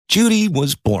Judy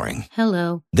was boring.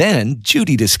 Hello. Then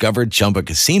Judy discovered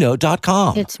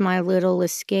ChumbaCasino.com. It's my little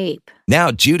escape. Now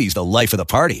Judy's the life of the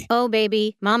party. Oh,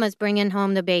 baby, mama's bringing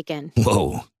home the bacon.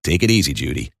 Whoa, take it easy,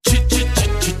 Judy.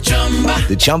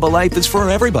 The Chumba life is for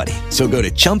everybody. So go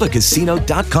to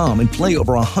ChumbaCasino.com and play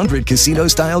over 100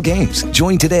 casino-style games.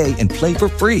 Join today and play for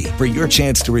free for your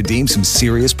chance to redeem some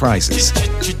serious prizes.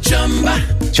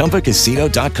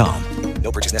 ChumbaCasino.com.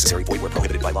 No purchase necessary. Void where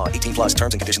prohibited by law. 18 plus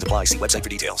terms and conditions apply. See website for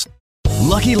details.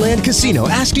 Lucky Land Casino,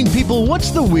 asking people, what's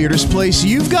the weirdest place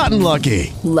you've gotten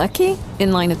lucky? Lucky?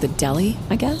 In line at the deli,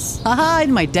 I guess? Aha,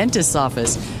 in my dentist's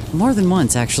office. More than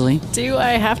once, actually. Do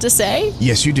I have to say?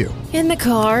 Yes, you do. In the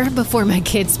car before my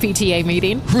kids' PTA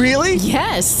meeting. Really?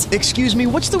 Yes. Excuse me,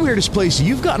 what's the weirdest place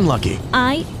you've gotten lucky?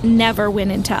 I never win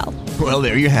and tell. Well,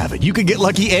 there you have it. You can get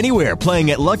lucky anywhere,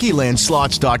 playing at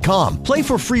LuckyLandSlots.com. Play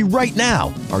for free right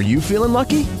now. Are you feeling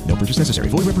lucky? No purchase necessary.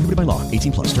 Void where prohibited by law.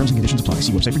 18 plus. Terms and conditions apply.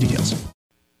 See website for details.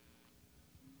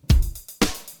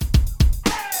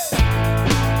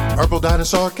 Purple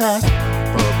Dinosaur Cast,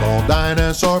 Purple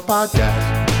Dinosaur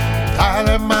Podcast.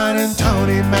 Tyler, mine, and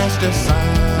Tony Masterson.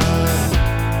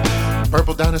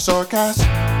 Purple Dinosaur Cast,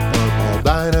 Purple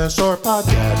Dinosaur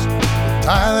Podcast.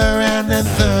 Tyler and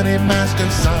Anthony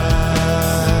Masterson.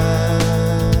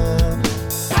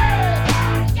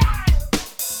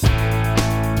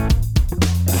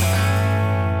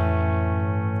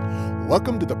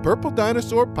 Welcome to the Purple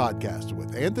Dinosaur Podcast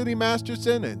with Anthony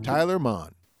Masterson and Tyler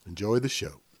Mon. Enjoy the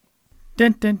show.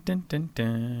 Dun, dun, dun, dun,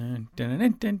 dun, dun,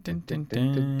 dun, dun, dun, dun,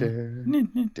 dun.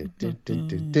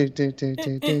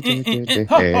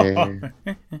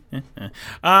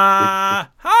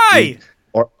 Hi.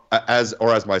 Or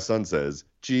as my son says,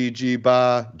 Gigi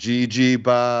ba, Gigi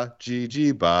ba,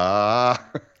 Gigi ba.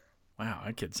 Wow,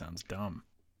 that kid sounds dumb.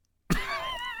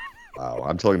 Wow,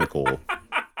 I'm telling Nicole.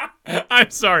 I'm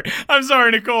sorry,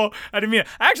 Nicole. I didn't mean it.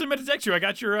 I actually meant to text you. I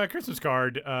got your Christmas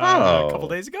card a couple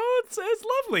days ago. It's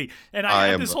lovely. And I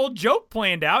had this whole joke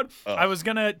planned out. I was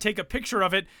going to take a picture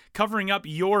of it covering up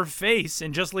your face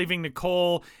and just leaving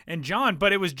Nicole and John,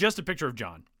 but it was just a picture of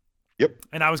John. Yep.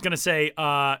 And I was going to say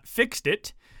fixed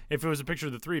it if it was a picture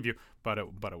of the three of you, but it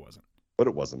wasn't. But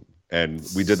it wasn't. And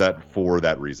we did that for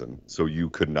that reason. So you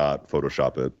could not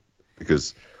Photoshop it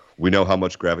because we know how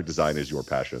much graphic design is your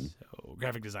passion.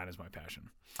 Graphic design is my passion.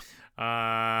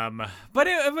 But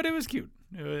it was cute.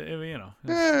 It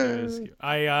was cute.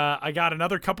 I got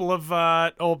another couple of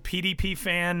old PDP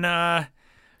fan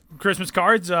Christmas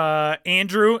cards.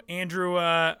 Andrew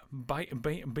Beiswinger.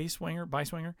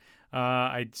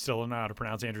 I still don't know how to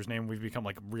pronounce Andrew's name. We've become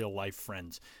like real life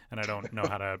friends, and I don't know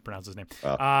how to pronounce his name.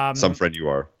 Some friend you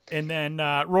are. And then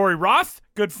Rory Roth,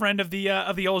 good friend of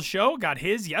the old show, got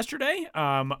his yesterday.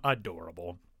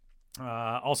 Adorable.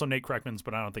 Also Nate Kreckman's,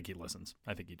 but I don't think he listens.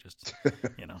 I think he just,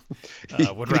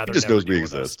 would rather he just never knows we deal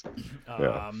with exist.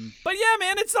 But yeah,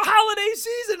 man, it's the holiday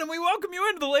season, and we welcome you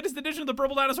into the latest edition of the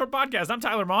Purple Dinosaur Podcast. I'm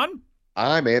Tyler Mon.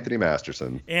 I'm Anthony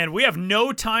Masterson. And we have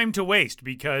no time to waste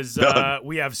because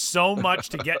we have so much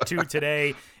to get to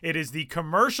today. It is the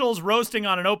commercials roasting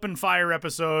on an open fire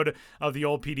episode of the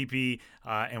old PDP.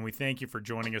 And we thank you for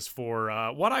joining us for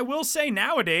what I will say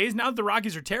nowadays, now that the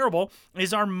Rockies are terrible,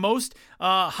 is our most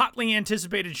hotly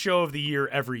anticipated show of the year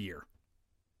every year.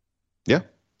 Yeah.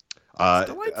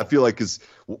 I feel like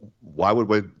why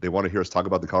would they want to hear us talk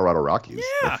about the Colorado Rockies?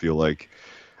 Yeah. I feel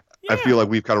like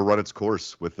we've kind of run its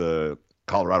course with the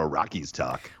Colorado Rockies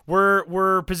talk.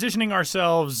 We're positioning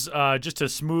ourselves just to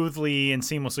smoothly and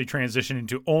seamlessly transition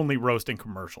into only roasting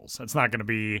commercials. It's not going to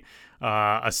be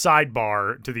a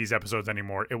sidebar to these episodes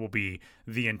anymore. It will be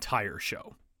the entire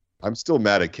show. I'm still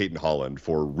mad at Kate and Holland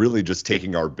for really just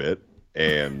taking our bit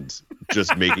and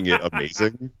just making it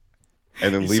amazing.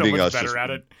 And then leaving us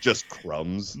just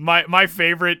crumbs. My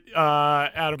favorite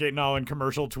Adam Gatenollen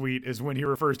commercial tweet is when he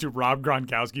refers to Rob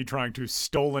Gronkowski trying to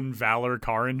stolen valor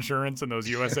car insurance in those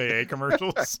USAA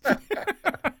commercials.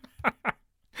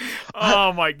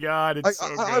 Oh my God, it's so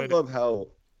good. I love how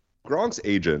Gronk's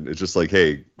agent is just like,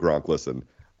 "Hey, Gronk, listen,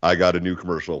 I got a new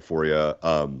commercial for you."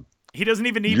 He doesn't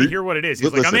even need to hear what it is.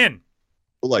 He's like, "I'm in."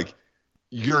 Like,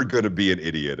 you're gonna be an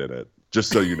idiot in it,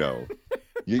 just so you know.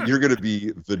 You're going to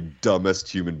be the dumbest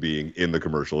human being in the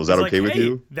commercial. Is that okay with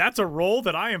you? That's a role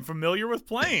that I am familiar with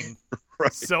playing.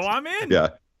 Right. So I'm in. Yeah.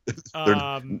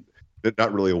 There's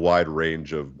not really a wide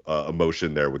range of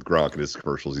emotion there with Gronk and his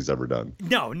commercials he's ever done.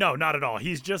 No, not at all.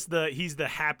 He's just he's the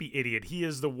happy idiot. He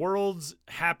is the world's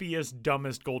happiest,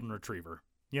 dumbest golden retriever.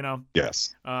 You know?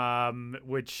 Yes.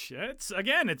 Which it's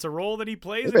a role that he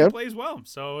plays and he plays well.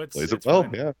 So it's plays it well.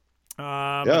 Fine. Yeah.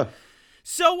 Yeah.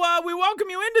 So we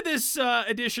welcome you into this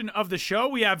edition of the show.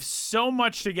 We have so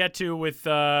much to get to with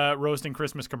roasting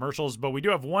Christmas commercials, but we do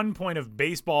have one point of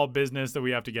baseball business that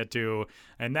we have to get to,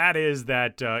 and that is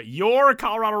that your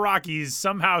Colorado Rockies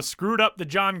somehow screwed up the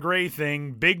Jon Gray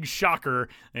thing. Big shocker,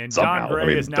 and Jon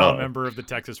Gray is now a member of the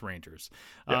Texas Rangers.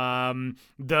 Yeah.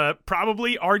 The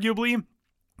probably, arguably,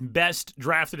 best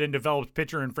drafted and developed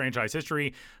pitcher in franchise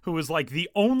history, who was like the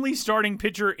only starting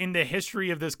pitcher in the history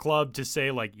of this club to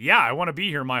say, like, yeah, I want to be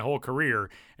here my whole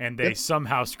career, and they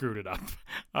somehow screwed it up.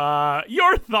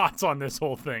 Your thoughts on this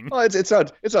whole thing? Well, it's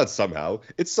not somehow.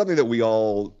 It's something that we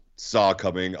all saw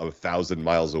coming 1,000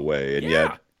 miles away, and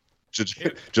yet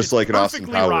just like in Austin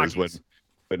Powers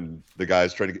when the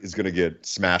guy's is going to get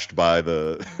smashed by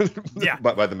the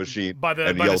by the machine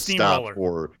and yells stop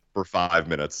for 5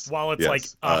 minutes while it's like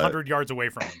 100 yards away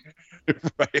from him.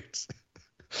 Right.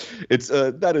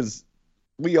 It's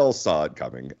we all saw it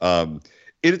coming.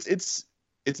 It's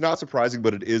not surprising,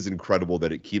 but it is incredible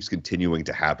that it keeps continuing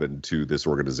to happen to this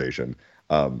organization.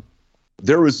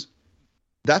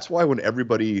 That's why when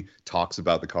everybody talks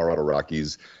about the Colorado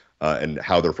Rockies and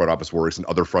how their front office works, and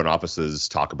other front offices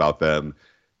talk about them,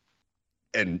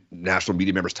 and national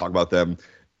media members talk about them,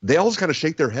 they all just kind of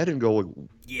shake their head and go,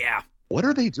 "Yeah, what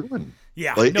are they doing?"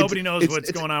 Yeah, like, nobody knows what's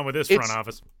going on with this front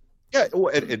office. Yeah,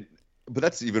 but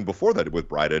that's even before that with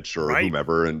Bridich or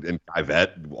whomever and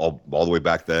Ivette all the way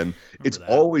back then. It's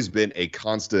always been a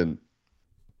constant,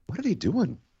 what are they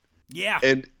doing? Yeah.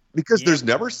 And because there's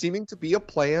never seeming to be a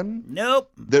plan.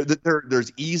 Nope.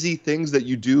 There's easy things that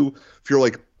you do if you're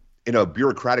like in a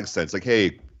bureaucratic sense, like,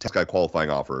 hey, test guy qualifying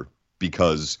offer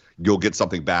because you'll get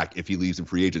something back if he leaves in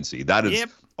free agency. That is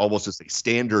almost just a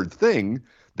standard thing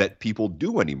that people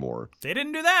do anymore. They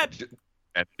didn't do that.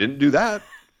 And didn't do that.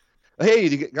 Hey,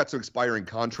 you got some expiring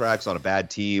contracts on a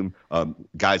bad team.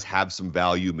 Guys have some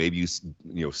value. Maybe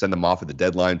you send them off at the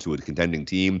deadline to a contending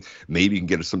team. Maybe you can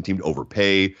get some team to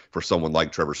overpay for someone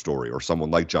like Trevor Story or someone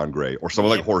like Jon Gray or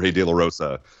someone like Jorge De La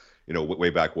Rosa,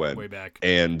 way back when. Way back.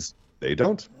 And they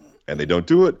don't. And they don't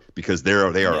do it because they are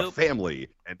a family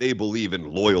and they believe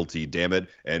in loyalty, damn it.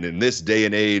 And in this day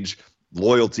and age,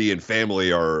 loyalty and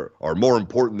family are more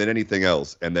important than anything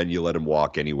else. And then you let them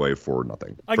walk anyway for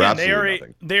nothing. Again,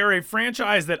 they are a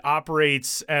franchise that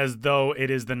operates as though it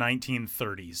is the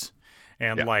 1930s.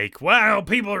 And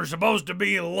people are supposed to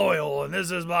be loyal, and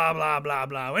this is blah, blah, blah,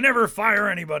 blah. We never fire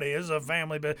anybody. This is a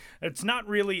family. But it's not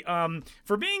really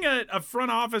for being a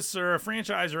front office or a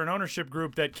franchise or an ownership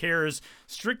group that cares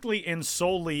strictly and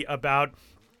solely about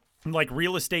like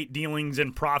real estate dealings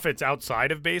and profits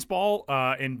outside of baseball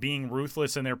and being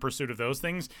ruthless in their pursuit of those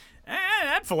things.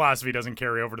 That philosophy doesn't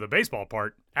carry over to the baseball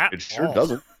part at all. It sure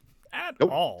doesn't. At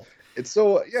all. It's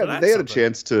so they had a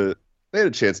chance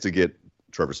to get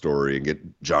Trevor Story and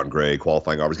get Jon Gray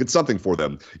qualifying offers, get something for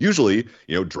them. Usually,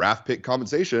 draft pick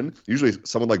compensation. Usually,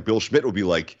 someone like Bill Schmidt would be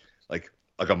like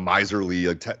a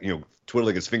miserly,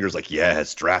 twiddling his fingers, like,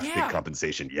 yes, draft pick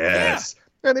compensation, yes.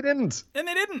 Yeah. And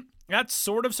they didn't. That's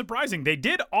sort of surprising. They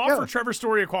did offer Trevor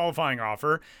Story a qualifying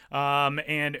offer,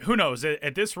 and who knows?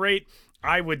 At this rate,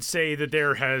 I would say that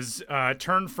there has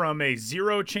turned from a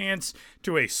 0 chance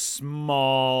to a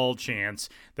small chance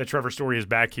that Trevor Story is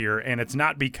back here, and it's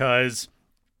not because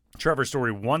Trevor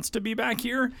Story wants to be back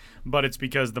here, but it's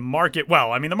because the market,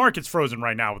 the market's frozen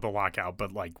right now with the lockout,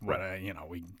 but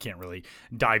we can't really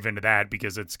dive into that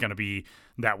because it's going to be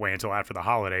that way until after the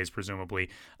holidays, presumably.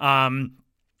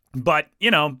 But,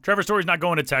 Trevor Story's not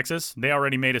going to Texas. They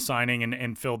already made a signing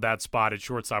and filled that spot at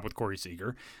shortstop with Corey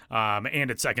Seager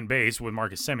and at second base with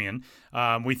Marcus Semien.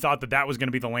 We thought that was going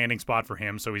to be the landing spot for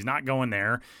him, so he's not going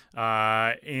there.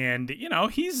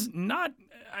 He's not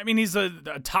 – he's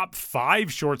a top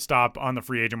 5 shortstop on the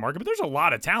free agent market, but there's a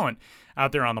lot of talent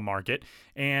out there on the market.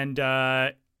 And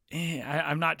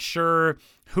I'm not sure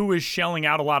who is shelling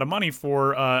out a lot of money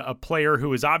for a player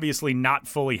who is obviously not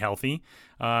fully healthy.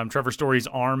 Trevor Story's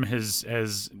arm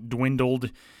has dwindled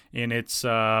in its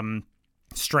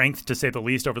strength, to say the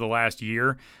least, over the last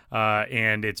year,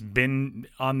 and it's been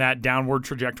on that downward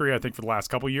trajectory, I think, for the last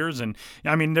couple of years. And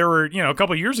there were, a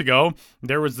couple of years ago,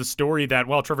 there was the story that,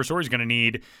 Trevor Story's going to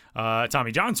need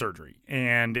Tommy John surgery,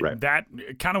 and that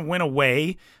kind of went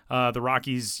away. The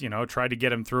Rockies, tried to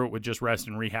get him through it with just rest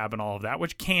and rehab and all of that,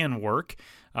 which can work.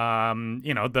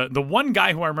 The one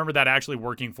guy who I remember that actually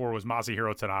working for was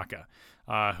Masahiro Tanaka,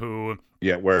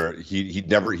 where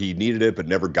he needed it but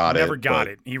never got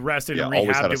it. He rested and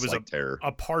rehabbed. It was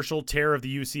a partial tear of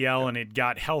the UCL, and it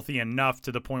got healthy enough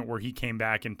to the point where he came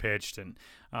back and pitched. And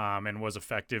and was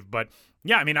effective. But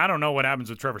yeah, I mean, I don't know what happens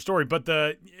with Trevor Story, but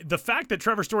the fact that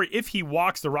Trevor Story, if he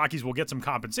walks, the Rockies will get some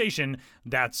compensation,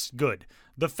 that's good.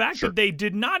 The fact that they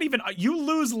did not even – you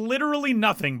lose literally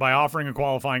nothing by offering a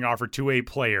qualifying offer to a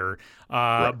player.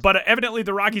 But evidently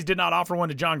the Rockies did not offer one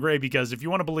to Jon Gray because if you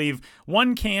want to believe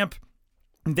one camp –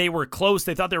 they were close.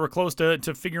 They thought they were close to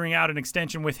figuring out an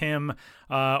extension with him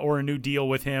or a new deal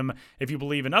with him. If you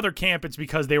believe another camp, it's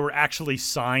because they were actually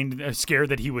scared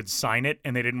that he would sign it,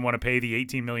 and they didn't want to pay the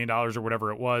 $18 million or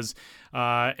whatever it was.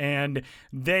 And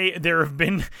there have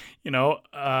been,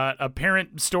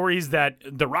 apparent stories that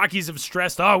the Rockies have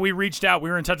stressed, we reached out,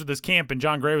 we were in touch with this camp, and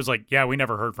Jon Gray was like, yeah, we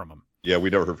never heard from him. Yeah,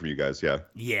 we never heard from you guys, yeah.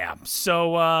 Yeah,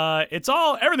 so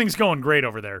everything's going great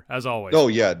over there, as always. Oh,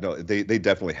 yeah, no, they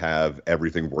definitely have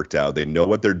everything worked out. They know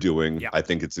what they're doing. Yep. I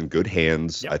think it's in good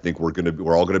hands. Yep. I think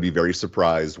we're all gonna be very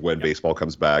surprised when baseball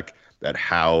comes back at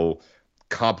how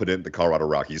competent the Colorado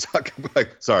Rockies are.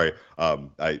 Sorry,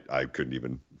 I couldn't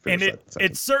even finish that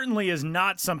sentence. It certainly is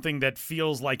not something that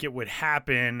feels like it would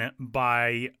happen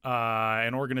by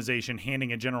an organization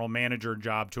handing a general manager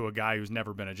job to a guy who's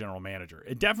never been a general manager.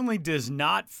 It definitely does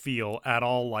not feel at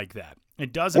all like that.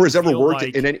 It doesn't. Or has ever worked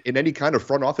in any kind of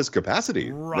front office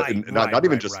capacity. Right. Not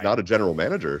even not a general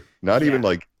manager. Not even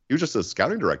like he was just a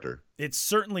scouting director. It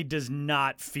certainly does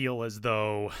not feel as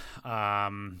though,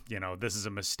 this is a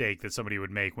mistake that somebody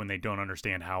would make when they don't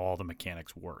understand how all the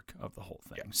mechanics work of the whole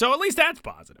thing. Yeah. So at least that's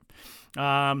positive.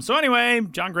 So anyway,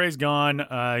 Jon Gray's gone.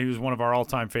 He was one of our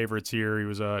all-time favorites here. He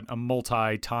was a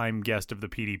multi-time guest of the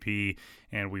PDP,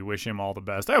 and we wish him all the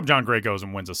best. I hope Jon Gray goes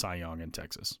and wins a Cy Young in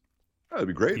Texas. That'd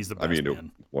be great. He's the best man.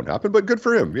 It won't happen, but good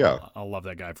for him. Yeah, I'll love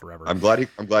that guy forever. I'm glad he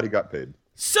got paid.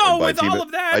 So with all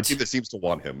of that, by a team that seems to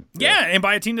want him. Yeah, and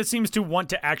by a team that seems to want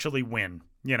to actually win.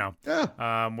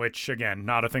 Which again,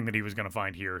 not a thing that he was going to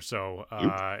find here. So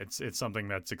it's something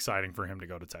that's exciting for him to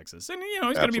go to Texas, and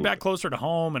he's going to be back closer to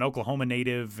home, an Oklahoma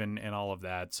native, and all of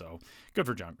that. So good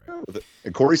for Jon Gray.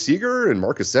 And Corey Seager and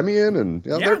Marcus Semien, and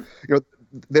they're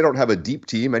they don't have a deep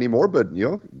team anymore, but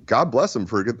God bless them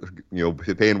for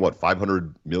paying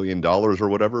 $500 million or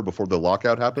whatever before the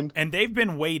lockout happened. And they've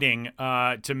been waiting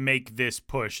to make this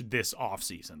push this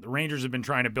offseason. The Rangers have been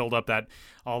trying to build up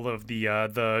all of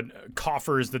the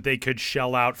coffers that they could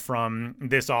shell out from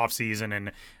this offseason,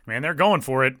 and man, they're going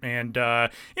for it. And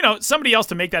somebody else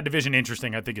to make that division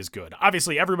interesting, I think, is good.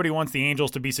 Obviously, everybody wants the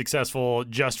Angels to be successful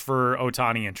just for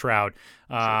Ohtani and Trout.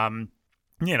 Sure.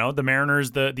 The Mariners,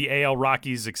 the AL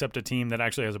Rockies, except a team that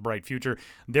actually has a bright future,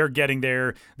 they're getting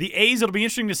there. The A's, it'll be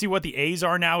interesting to see what the A's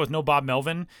are now with no Bob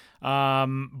Melvin.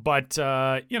 And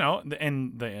the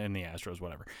Astros,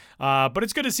 whatever. But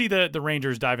it's good to see the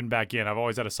Rangers diving back in. I've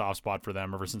always had a soft spot for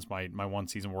them ever since my one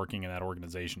season working in that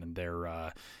organization. And they're,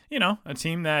 a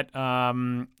team that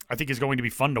I think is going to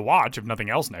be fun to watch, if nothing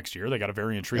else, next year. They got a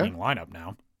very intriguing lineup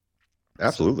now.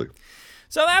 Absolutely.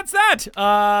 So that's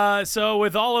that. So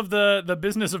with all of the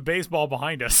business of baseball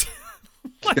behind us,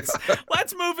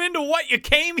 let's move into what you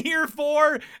came here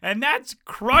for, and that's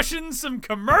crushing some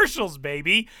commercials,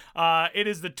 baby. It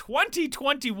is the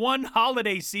 2021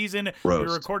 holiday season.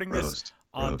 We're recording this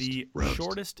on the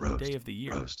shortest day of the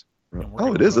year.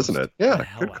 Oh, it is, isn't it? Yeah,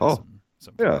 good call.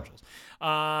 Some commercials.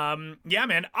 Yeah,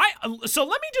 man. So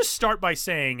let me just start by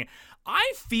saying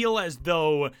I feel as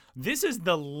though this is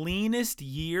the leanest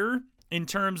year in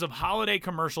terms of holiday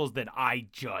commercials that I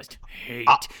just hate.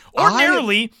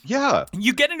 Ordinarily,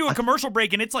 you get into a commercial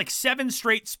break and it's like 7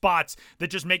 straight spots that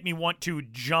just make me want to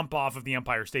jump off of the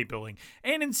Empire State Building.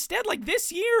 And instead, like this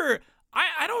year,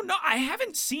 I don't know. I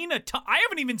haven't seen I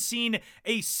haven't even seen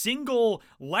a single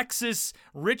Lexus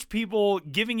rich people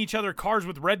giving each other cars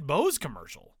with red bows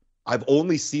commercial. I've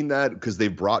only seen that because they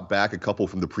brought back a couple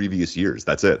from the previous years.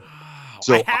 That's it.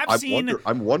 So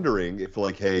I'm wondering if,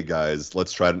 like, hey guys,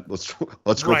 let's go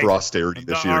for austerity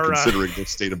this year, considering the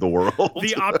state of the world.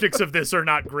 The optics of this are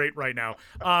not great right now.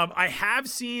 I have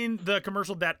seen the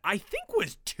commercial that I think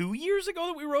was 2 years ago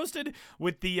that we roasted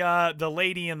with the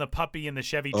lady and the puppy in the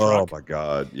Chevy truck. Oh my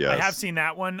God, yes. I have seen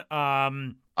that one.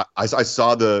 I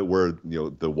saw where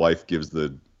the wife gives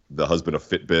the husband a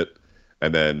Fitbit.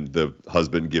 And then the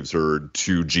husband gives her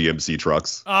 2 GMC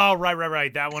trucks. Oh,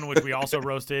 right. That one, which we also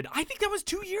roasted. I think that was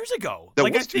 2 years ago. That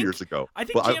was 2 years ago. I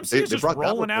think GMC is just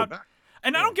rolling out.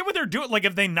 And I don't get what they're doing. Like,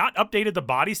 if they not updated the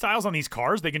body styles on these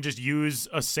cars, they can just use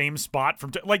a same spot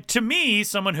from. To me,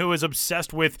 someone who is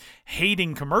obsessed with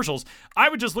hating commercials, I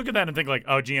would just look at that and think like,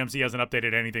 oh, GMC hasn't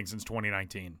updated anything since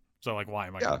 2019. So like, why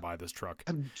am I going to buy this truck?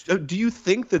 Do you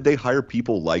think that they hire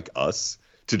people like us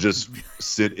to just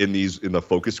sit in the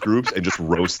focus groups and just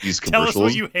roast these commercials? Tell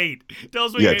us what you hate. Tell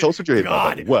us what you hate. Tell us what you hate. God,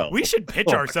 about that. Well, we should pitch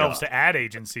ourselves to ad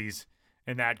agencies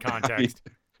in that context.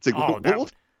 It's like,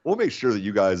 we'll make sure that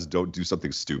you guys don't do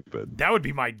something stupid. That would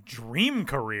be my dream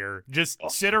career. Just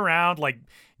sit around, like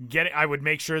I would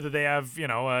make sure that they have,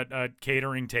 a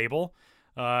catering table,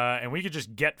 and we could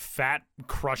just get fat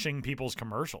crushing people's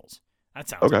commercials. That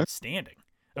sounds outstanding.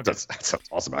 Okay. That sounds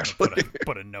awesome, actually.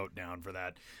 Put a note down for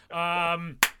that.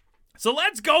 So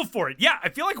let's go for it. Yeah, I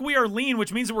feel like we are lean,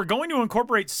 which means that we're going to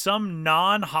incorporate some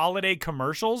non-holiday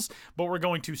commercials, but we're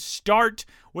going to start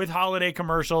with holiday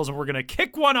commercials, and we're going to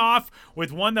kick one off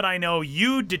with one that I know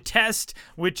you detest,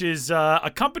 which is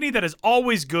a company that is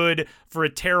always good for a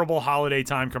terrible holiday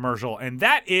time commercial, and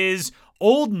that is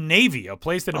Old Navy, a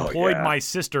place that employed my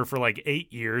sister for like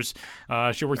 8 years.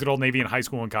 She worked at Old Navy in high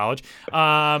school and college.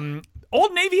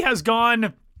 Old Navy has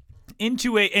gone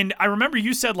into and I remember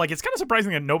you said, like, it's kind of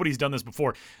surprising that nobody's done this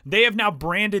before. They have now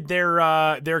branded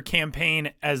their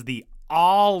campaign as the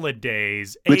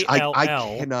Holidays, which ALL. I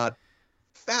cannot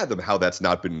fathom how that's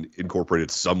not been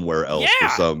incorporated somewhere else for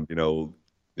some,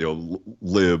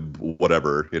 lib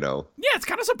whatever, Yeah, it's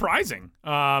kind of surprising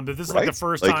that this is like the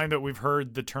first time that we've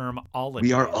heard the term holidays.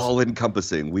 We are all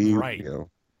encompassing. Right.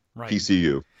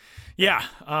 PCU. Yeah.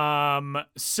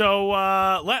 So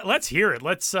let's hear it.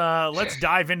 Let's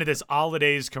dive into this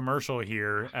holidays commercial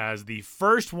here as the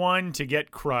first one to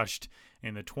get crushed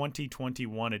in the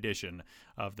 2021 edition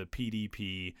of the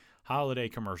PDP Holiday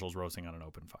Commercials Roasting on an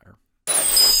Open Fire.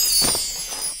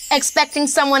 Expecting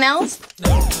someone else?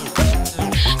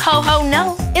 Ho ho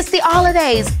no, it's the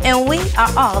holidays, and we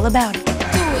are all about it.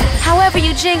 However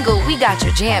you jingle, we got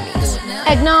your jammies.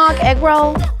 Eggnog, egg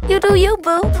roll, you do you,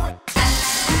 boo.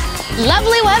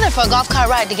 Lovely weather for a golf cart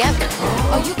ride together.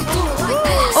 Oh, you can do it like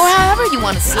this. Or however you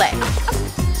want to slay.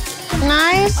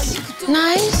 Nice.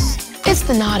 It's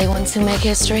the naughty ones who make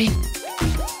history.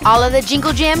 All of the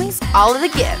jingle jammies, all of the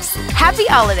gifts. Happy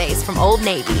holidays from Old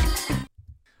Navy.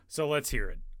 So let's hear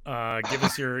it. Give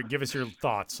us your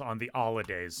thoughts on the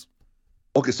holidays.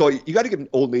 Okay, so you got to give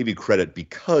Old Navy credit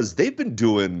because they've been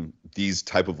doing these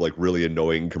type of like really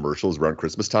annoying commercials around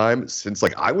Christmas time since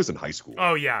like I was in high school.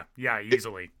 Oh yeah,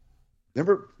 easily.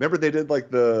 Remember they did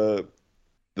like the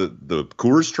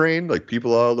Coors train, like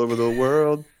people all over the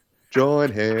world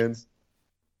join hands,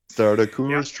 start a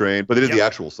Coors train. But they did the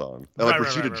actual song. And like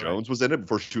Rashida Jones was in it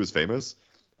before she was famous.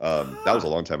 That was a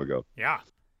long time ago. Yeah.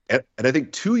 And I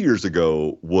think 2 years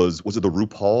ago was it the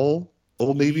RuPaul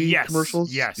Old Navy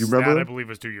commercials? Yes, you remember? That I believe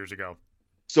was 2 years ago.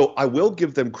 So I will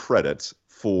give them credit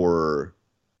for,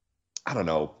 I don't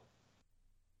know,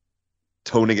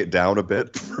 toning it down a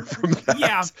bit from that.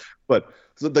 Yeah. But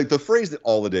so the phrase that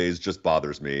holidays just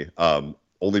bothers me,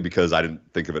 only because I didn't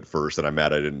think of it first and I'm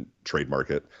mad I didn't trademark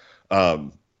it.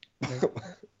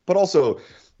 But also,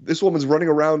 this woman's running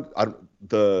around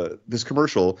this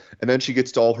commercial, and then she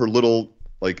gets to all her little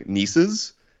like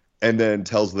nieces and then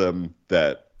tells them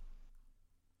that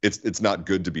it's not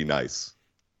good to be nice.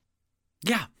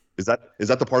 Yeah. Is that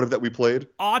the part of that we played?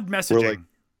 Odd messaging. Like,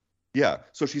 yeah.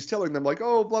 So she's telling them like,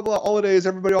 oh, blah, blah, holidays,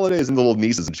 everybody holidays, and the little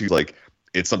nieces. And she's like,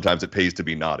 sometimes it pays to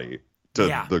be naughty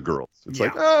to the girls. It's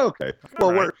like, oh, okay.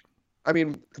 Well,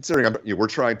 considering we're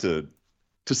trying to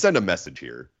send a message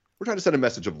here. We're trying to send a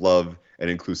message of love and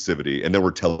inclusivity. And then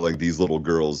we're telling these little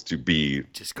girls to be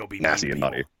just go be nasty and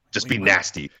naughty. Just be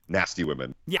nasty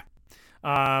women. Yeah.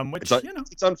 Which,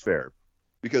 it's unfair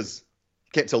because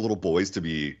you can't tell little boys to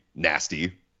be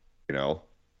nasty,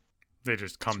 They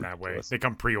just come that way. They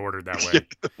come pre-ordered that way.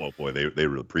 Well, boy, they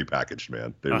really prepackaged,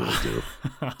 man. They really do.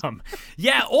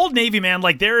 Yeah, Old Navy, man.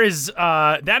 Like that is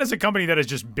a company that has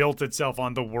just built itself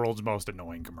on the world's most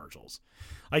annoying commercials.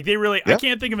 Like they really, I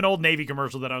can't think of an Old Navy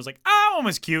commercial that I was like, oh,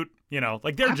 almost cute.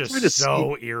 Like they're just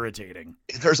so irritating.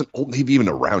 There's an Old Navy even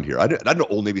around here. I didn't know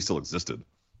Old Navy still existed.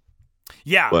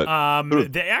 Yeah,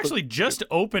 they actually just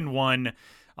opened one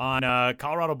on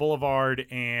Colorado Boulevard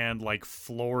and like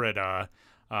Florida.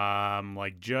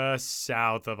 Like just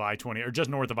south of I-20 or just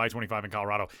north of I-25 in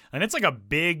Colorado. And it's like a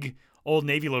big Old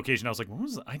Navy location. I was like,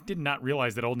 I did not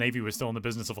realize that Old Navy was still in the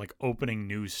business of like opening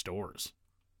new stores.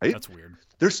 That's weird.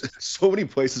 There's so many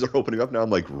places are opening up now.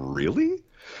 I'm like, really?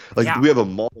 Like we have a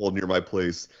mall near my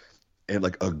place and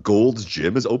like a Gold's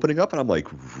Gym is opening up. And I'm like,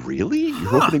 really?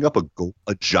 You're opening up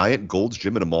a giant Gold's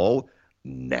Gym in a mall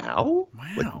now?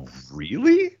 Wow. Like,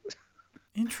 really?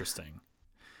 Interesting.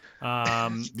 I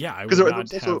would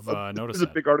not have noticed There's a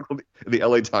big article in the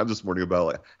LA Times this morning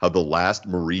about how the last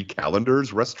Marie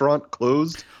Callender's restaurant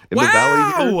closed in the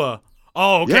Valley here.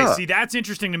 Oh, okay. Yeah. See, that's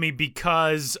interesting to me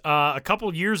because a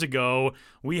couple years ago,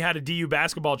 we had a DU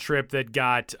basketball trip that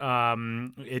got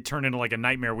it turned into like a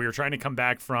nightmare. We were trying to come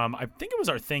back from, I think it was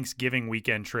our Thanksgiving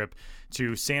weekend trip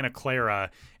to Santa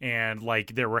Clara, and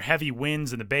like there were heavy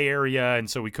winds in the Bay Area, and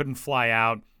so we couldn't fly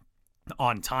out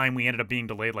on time. We ended up being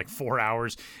delayed like 4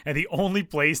 hours, and the only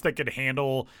place that could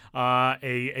handle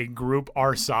a group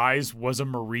our size was a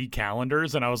Marie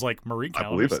Callender's, and I was like, Marie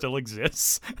Callender's still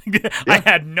exists? I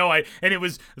had no idea, and it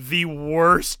was the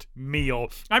worst meal.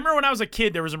 I remember when I was a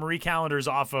kid, there was a Marie Callender's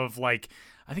off of like,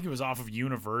 I think it was off of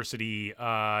University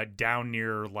down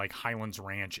near like Highlands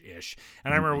Ranch-ish.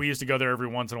 And I remember we used to go there every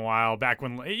once in a while back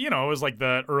when, it was like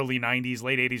the early 90s,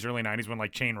 late 80s, early 90s when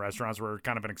like chain restaurants were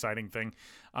kind of an exciting thing.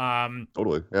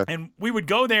 Totally, yeah. And we would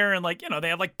go there and like, they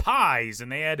had like pies and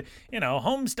they had,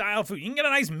 home style food. You can get a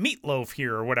nice meatloaf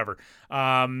here or whatever.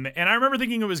 And I remember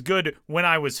thinking it was good when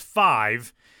I was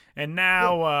 5. And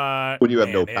now... when you have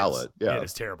no palate. It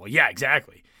is terrible. Yeah,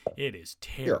 exactly. It is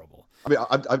terrible. Yeah. I mean,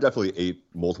 I've definitely ate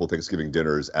multiple Thanksgiving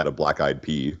dinners at a Black Eyed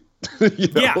Pea.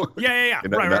 Yeah.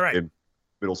 Right. In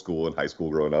middle school and high school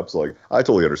growing up. So, like, I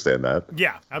totally understand that.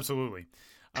 Yeah, absolutely.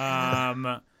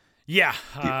 Wow.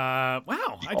 I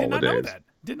did not know that.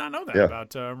 Did not know that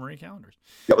about Marie Callender's.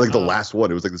 Yeah, like the last one.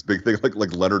 It was like this big thing.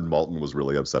 Like Leonard Maltin was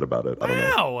really upset about it. I don't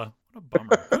know. Wow. What a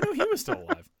bummer. Who knew he was still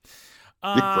alive?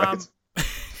 Right.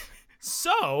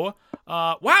 So,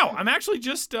 I'm actually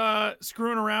just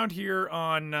screwing around here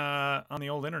on the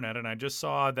old internet, and I just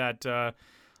saw that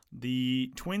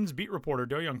the Twins beat reporter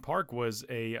Do-Young Park was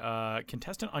a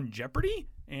contestant on Jeopardy!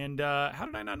 And how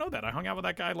did I not know that? I hung out with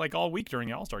that guy like all week during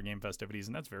the All-Star Game festivities,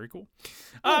 and that's very cool.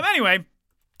 Anyway,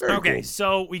 okay, cool.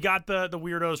 So we got the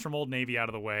weirdos from Old Navy out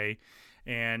of the way,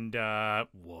 and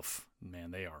woof,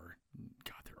 man, they're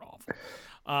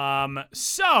awful.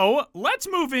 So let's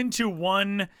move into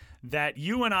one that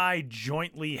you and I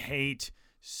jointly hate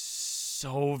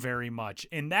so very much,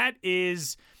 and that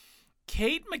is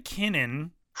Kate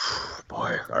McKinnon.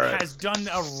 Boy, all right. Has done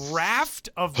a raft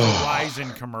of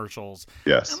Verizon commercials.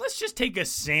 Yes. And let's just take a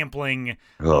sampling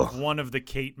of one of the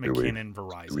Kate McKinnon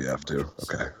Verizon. Do we have to?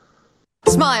 Okay.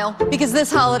 Smile, because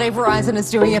this holiday Verizon is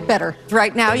doing it better.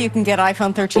 Right now, you can get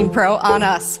iPhone 13 Pro on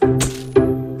us.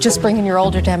 Just bring in your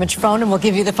older damaged phone and we'll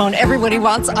give you the phone everybody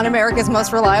wants on America's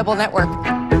most reliable network.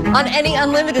 On any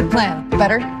unlimited plan.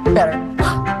 Better.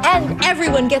 And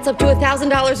everyone gets up to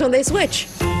 $1,000 when they switch.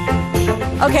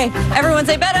 Okay, everyone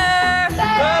say better!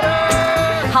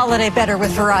 Better! Holiday better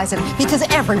with Verizon, because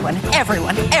everyone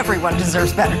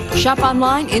deserves better. Shop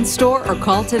online, in-store, or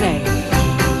call today.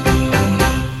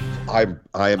 I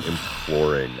am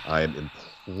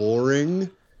imploring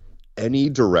any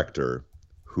director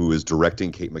who is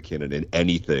directing Kate McKinnon in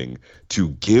anything to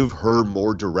give her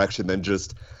more direction than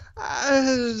just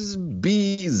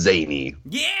be zany.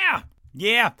 Yeah.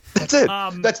 That's it.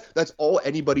 That's all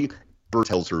anybody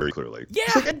tells her very clearly. Yeah.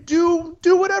 She's like, do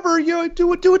whatever you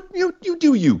do it. You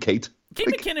do you, Kate. Kate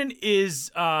McKinnon is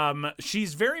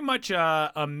she's very much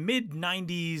a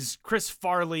mid-90s Chris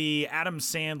Farley, Adam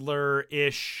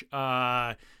Sandler-ish.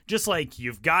 Just like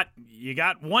you got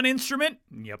one instrument,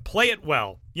 you play it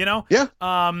well, Yeah.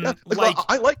 I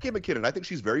like Kate McKinnon. I think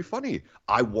she's very funny.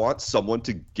 I want someone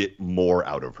to get more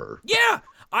out of her. Yeah.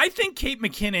 I think Kate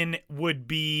McKinnon would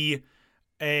be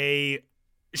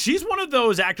she's one of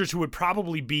those actors who would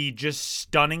probably be just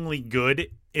stunningly good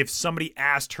if somebody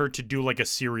asked her to do like a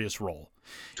serious role.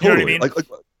 You know what I mean? Like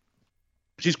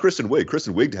she's Kristen Wiig.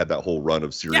 Kristen Wiig had that whole run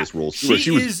of serious roles. She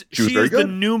was very good.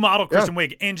 The new model Kristen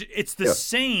Wiig. And it's the Yeah.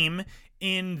 same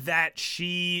in that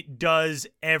she does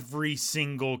every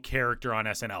single character on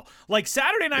SNL. Like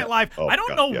Saturday Night Live, I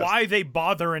don't know why they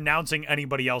bother announcing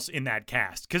anybody else in that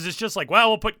cast. Because it's just like, well,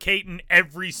 we'll put Kate in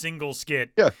every single skit.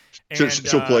 Yeah. And,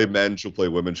 she'll play men, she'll play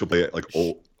women, she'll play like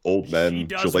old men. She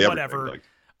does she'll play whatever. Everything.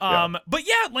 But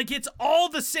yeah, like it's all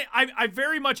the same. I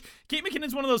very much, Kate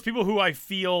McKinnon's one of those people who I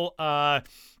feel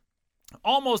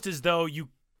almost as though you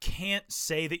can't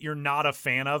say that you're not a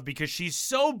fan of because she's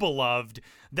so beloved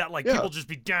that like people just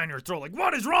be down your throat like,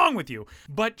 what is wrong with you?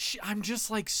 But I'm just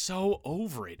like so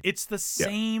over it. It's the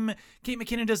same. Kate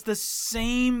McKinnon does the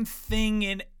same thing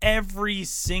in every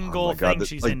single thing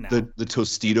she's in now. The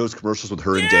Tostitos commercials with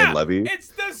her and Dan Levy. It's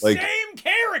the same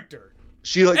character.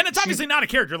 And it's obviously not a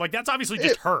character. Like that's obviously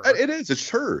just her. It is. It's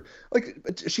her. Like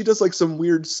she does like some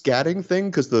weird scatting thing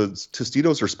because the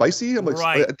Tostitos are spicy. I'm like,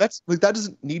 that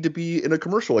doesn't need to be in a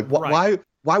commercial. Like why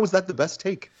was that the best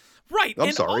take? Right.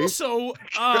 I'm sorry. Also,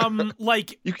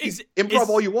 like, you can improv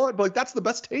all you want, but like, that's the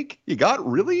best take you got,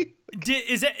 really?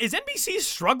 Is NBC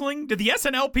struggling? Did the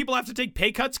SNL people have to take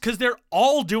pay cuts? Because they're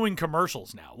all doing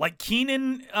commercials now. Like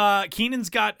Keenan's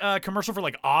got a commercial for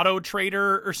like Auto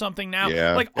Trader or something now.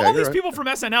 Yeah, like all these people from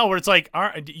SNL where it's like,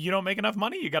 you don't make enough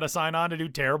money, you got to sign on to do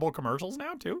terrible commercials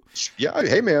now too. Yeah.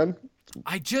 Hey, man.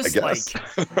 I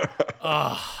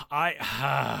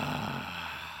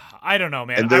don't know,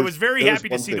 man. I was very happy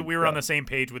to see that we were on the same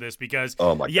page with this because,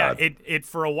 God. It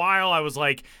for a while I was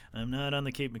like, I'm not on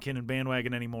the Kate McKinnon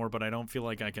bandwagon anymore, but I don't feel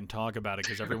like I can talk about it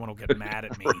because everyone will get mad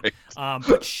at me. Right.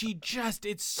 But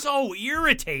it's so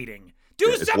irritating.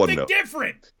 Do something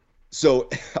different. So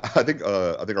I think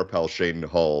our pal Shane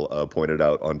Hall pointed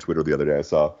out on Twitter the other day I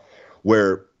saw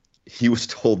where he was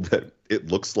told that it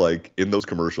looks like in those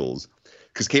commercials.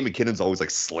 Because Kate McKinnon's always like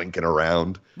slinking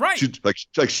around, right? She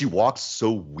walks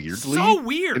so weirdly,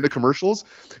 in the commercials.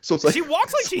 So it's like she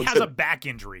walks like she has a back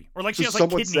injury, or like she has like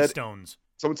kidney stones.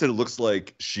 Someone said it looks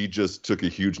like she just took a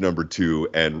huge number 2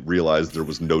 and realized there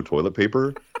was no toilet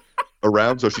paper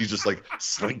around, so she's just like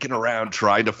slinking around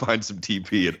trying to find some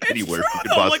TP at anywhere she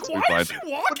could possibly find. Why is she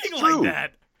walking like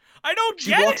that? I don't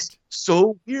get it. She walks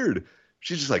so weird.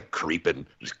 She's just like creeping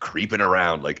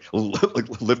around, like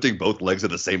lifting both legs at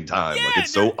the same time. Yeah, like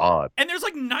it's so odd. And there's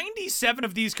like 97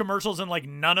 of these commercials, and like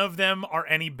none of them are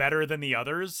any better than the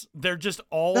others. They're just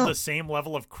all the same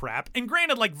level of crap. And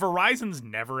granted, like Verizon's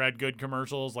never had good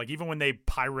commercials. Like even when they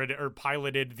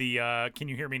piloted the "Can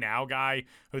You Hear Me Now" guy,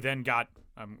 who then got.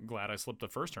 I'm glad I slipped the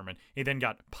first term in. He then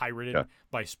got pirated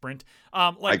by Sprint.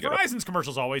 Verizon's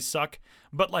commercials always suck,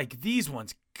 but like these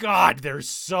ones, God, they're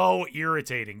so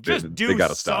irritating. Just do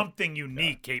something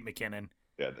unique, Kate McKinnon.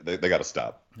 Yeah, they got to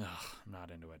stop. Ugh, I'm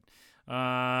not into it.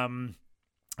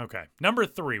 Okay, number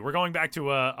 3. We're going back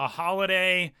to a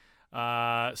holiday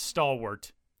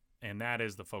stalwart, and that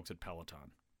is the folks at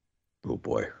Peloton. Oh,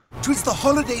 boy. 'Twas the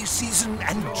holiday season,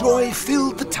 and joy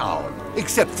filled the town,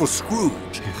 except for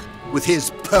Scrooge, with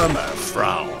his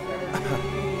perma-frown.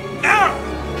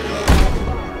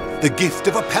 The gift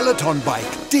of a Peloton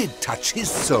bike did touch his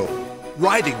soul.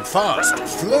 Riding fast,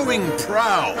 flowing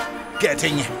proud,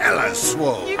 getting hella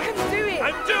swole. You can do it!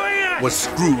 I'm doing it! Was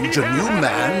Scrooge a new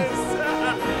man?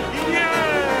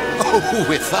 Yes! Oh,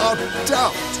 without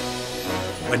doubt.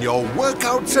 When your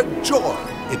workout's a joy,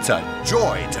 it's a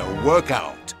joy to work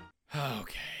out.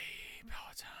 Okay,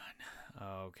 Peloton.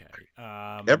 Okay.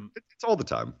 It's all the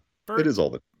time. It is all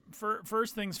the time.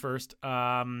 First things first.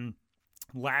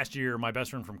 Last year, my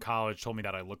best friend from college told me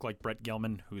that I look like Brett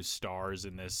Gelman, who stars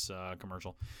in this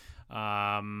commercial,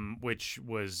 which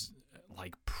was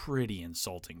like pretty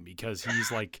insulting because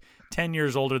he's like 10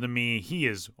 years older than me. He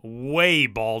is way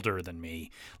balder than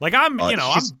me. Like I'm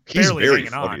barely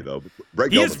hanging on. Though.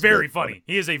 He is very funny.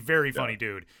 He is a very funny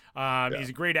dude. He's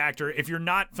a great actor. If you're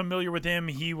not familiar with him,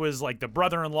 he was like the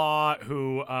brother-in-law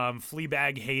who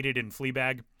Fleabag hated in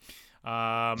Fleabag.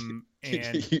 And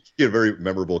he had a very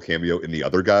memorable cameo in The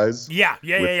Other Guys.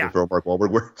 With Mark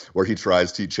Wahlberg, where he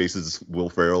chases Will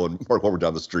Ferrell and Mark Wahlberg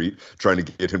down the street trying to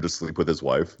get him to sleep with his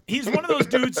wife. He's one of those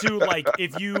dudes who, like,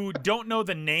 if you don't know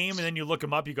the name and then you look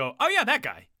him up, you go, "Oh yeah, that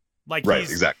guy." Like, right,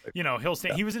 exactly. You know, he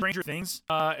was in Stranger Things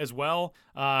as well.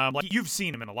 Like you've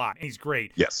seen him in a lot, and he's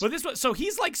great. Yes. But so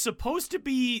he's like supposed to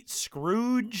be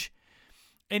Scrooge.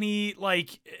 And he,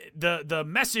 like, the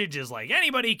message is like,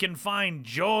 anybody can find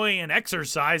joy in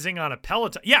exercising on a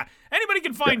Peloton. Yeah, anybody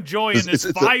can find joy in this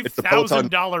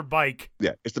 $5,000 bike.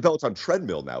 Yeah, it's the Peloton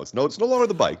treadmill now. It's no longer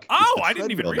the bike. Oh, I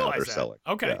didn't even realize that. Selling.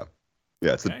 Okay.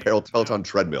 Yeah, it's the Peloton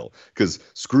treadmill. Because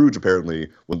Scrooge, apparently,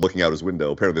 when looking out his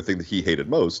window, apparently the thing that he hated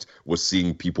most was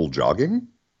seeing people jogging.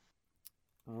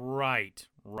 Right.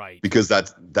 Because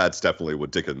that's definitely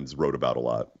what Dickens wrote about a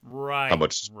lot. Right. How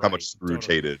much Scrooge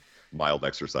hated mild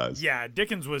exercise. Yeah,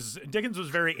 Dickens was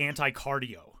very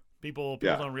anti-cardio. People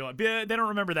don't realize. They don't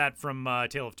remember that from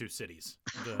Tale of Two Cities.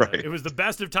 Right. It was the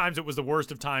best of times. It was the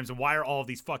worst of times. And why are all of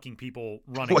these fucking people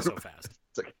running so fast?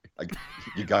 It's like,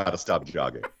 you gotta stop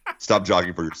jogging. Stop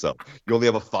jogging for yourself. You only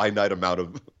have a finite amount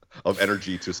of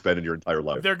energy to spend in your entire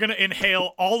life. They're gonna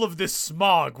inhale all of this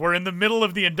smog. We're in the middle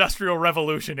of the Industrial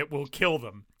Revolution. It will kill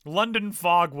them. London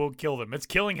fog will kill them. It's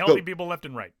killing healthy people left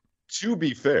and right. To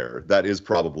be fair, that is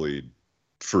probably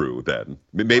true then.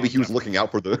 Maybe he was looking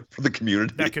out for the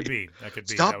community. That could be.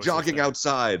 Stop jogging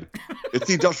outside. It's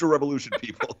the Industrial Revolution,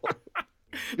 people.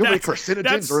 You know how many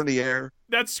carcinogens are in the air?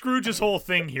 That's Scrooge's whole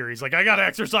thing here. He's like, I gotta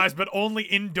exercise, but only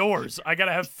indoors. I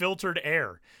gotta have filtered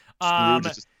air. Scrooge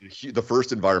is the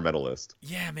first environmentalist.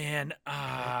 Yeah, man.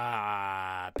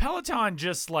 Peloton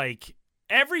just like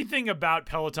everything about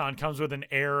Peloton comes with an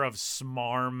air of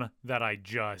smarm that I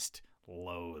just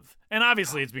loathe. And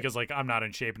obviously it's because, like, I'm not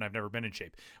in shape and I've never been in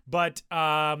shape. But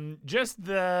just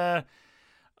the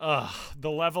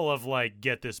level of, like,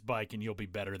 get this bike and you'll be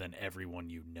better than everyone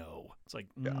you know. It's like,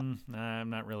 I'm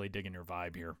not really digging your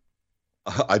vibe here.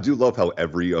 I do love how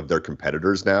every of their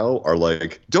competitors now are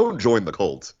like, don't join the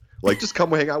cult. Like, just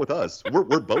come hang out with us. We're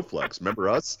Bowflex. Remember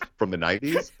us from the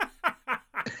 90s?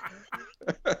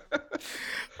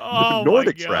 Oh,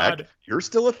 Nordic my Track, God. you're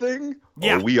still a thing?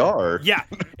 Yeah. Oh, we are. Yeah.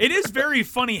 It is very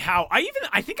funny how I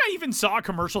think I even saw a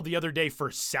commercial the other day for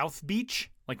South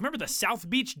Beach. Like, remember the South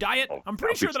Beach diet? I'm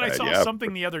pretty sure that I saw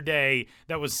something the other day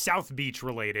that was South Beach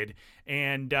related.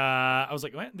 And I was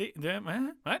like, what?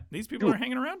 What? These people are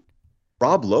hanging around?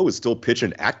 Rob Lowe is still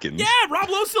pitching Atkins. Yeah, Rob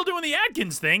Lowe's still doing the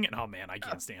Atkins thing. And, oh, man, I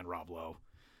can't stand Rob Lowe.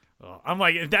 I'm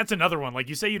like, that's another one. Like,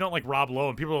 you say you don't like Rob Lowe,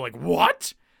 and people are like,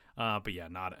 what? But yeah,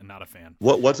 not a fan.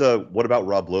 What about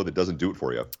Rob Lowe that doesn't do it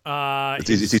for you?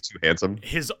 Is he too handsome?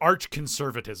 His arch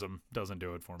conservatism doesn't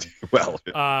do it for me. Well,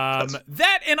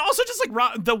 that, and also just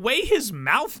like the way his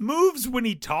mouth moves when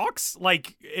he talks,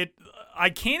 like I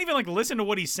can't even like listen to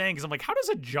what he's saying because I'm like, how does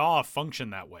a jaw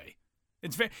function that way?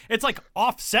 It's like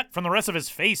offset from the rest of his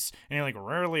face, and he like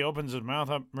rarely opens his mouth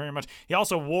up very much. He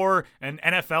also wore an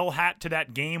NFL hat to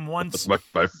that game once. That's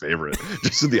my favorite.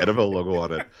 Just the NFL logo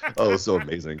on it. Oh, it was so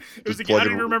amazing. I don't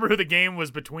even remember who the game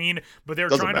was between, but they were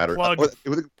trying to plug. It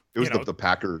was the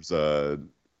Packers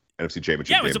NFC Championship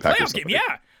game. Yeah, it was a playoff game.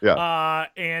 Yeah.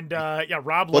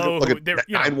 Rob Lowe. Look at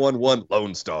 911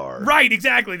 Lone Star. Right,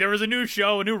 exactly. There was a new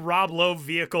show, a new Rob Lowe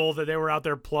vehicle that they were out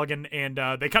there plugging, and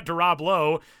they cut to Rob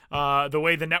Lowe the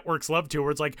way the networks love to,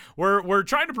 where it's like, we're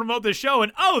trying to promote this show,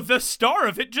 and the star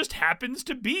of it just happens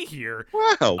to be here.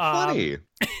 Wow, funny.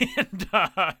 And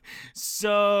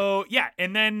so, yeah,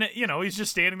 and then, he's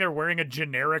just standing there wearing a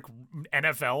generic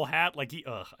NFL hat. Like,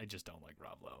 I just don't like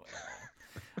Rob Lowe at all.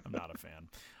 I'm not a fan.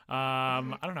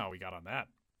 I don't know how we got on that.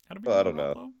 I don't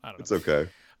know. It's okay.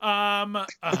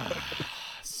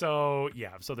 So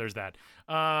there's that.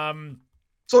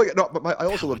 But I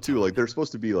also love too, like, they're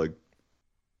supposed to be like,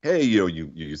 hey, you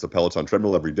use the Peloton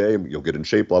treadmill every day, you'll get in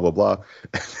shape, blah, blah, blah.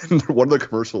 And one of the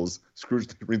commercials, Scrooge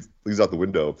leans out the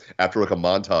window after like a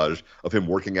montage of him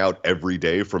working out every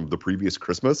day from the previous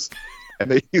Christmas.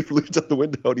 And he leans out the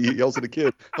window and he yells at a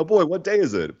kid, oh boy, what day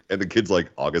is it? And the kid's like,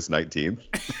 August 19th.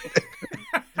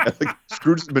 And like,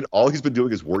 Scrooge all he's been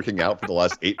doing is working out for the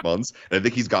last 8 months, and I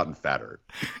think he's gotten fatter.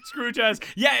 Scrooge has.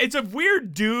 Yeah, it's a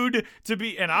weird dude to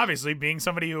be, and obviously being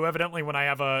somebody who evidently when I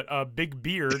have a big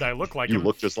beard, I look like him. You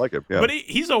look just like him, yeah. But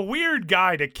he's a weird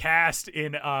guy to cast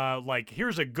in, like,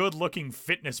 here's a good-looking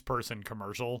fitness person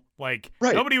commercial. Like,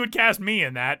 Nobody would cast me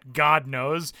in that, God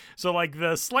knows. So, like,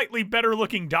 the slightly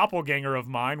better-looking doppelganger of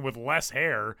mine with less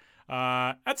hair,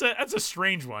 that's a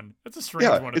strange one. That's a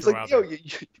strange one to throw out there.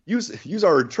 Use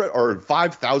our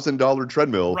 $5,000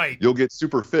 treadmill. Right. You'll get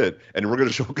super fit, and we're going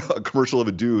to show a commercial of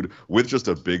a dude with just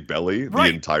a big belly the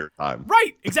entire time.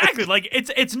 Right. Exactly. Like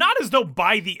it's not as though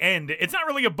by the end, it's not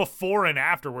really a before and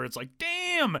after where it's like,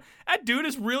 damn, that dude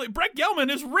is really Brett Gelman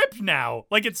is ripped now.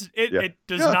 Like it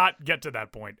does not get to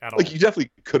that point at all. Like you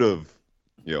definitely could have.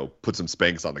 Put some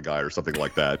Spanx on the guy or something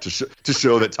like that to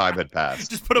show that time had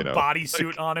passed. Just put a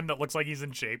bodysuit on him that looks like he's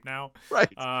in shape now.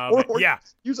 Right. Or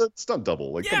use a stunt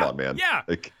double. Like, come on, man. Yeah.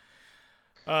 Like,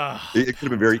 it could have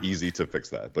been very easy to fix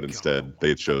that, but instead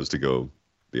they chose to go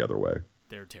the other way.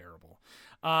 They're terrible.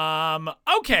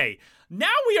 Okay.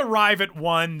 Now we arrive at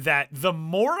one that the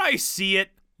more I see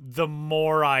it, the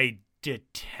more I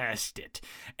detest it.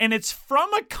 And it's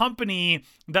from a company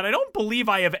that I don't believe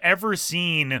I have ever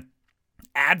seen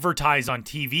advertise on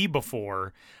TV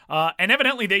before, and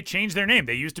evidently they changed their name.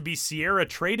 They used to be Sierra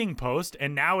Trading Post,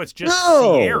 and now it's just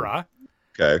Sierra.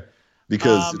 Okay,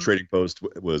 because the Trading Post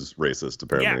was racist,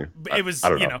 apparently. Yeah, it was. I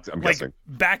don't know. I'm like guessing.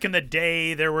 Back in the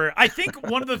day, there were. I think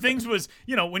one of the things was,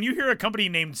 when you hear a company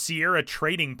named Sierra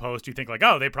Trading Post, you think like,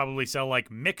 oh, they probably sell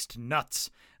like mixed nuts,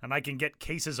 and I can get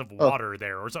cases of water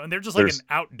there or something. They're just like an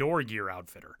outdoor gear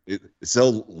outfitter.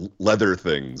 Sell leather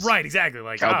things. Right, exactly.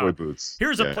 Like cowboy boots.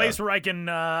 Here's a place where I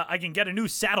can get a new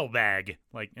saddlebag.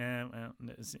 Like,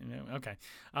 okay.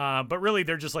 But really,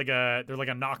 they're just like a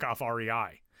knockoff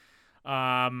REI.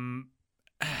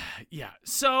 Yeah.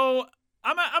 So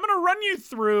I'm gonna run you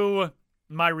through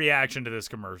my reaction to this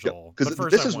commercial. Because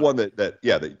this is one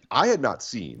that I had not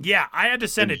seen. Yeah, I had to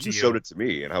send it to you. You showed it to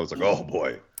me, and I was like, oh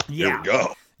boy, here we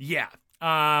go. Yeah.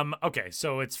 Okay,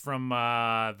 so it's from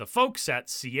the folks at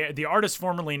Sierra, the artist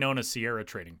formerly known as Sierra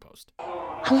Trading Post.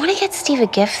 I want to get Steve a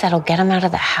gift that'll get him out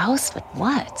of the house, but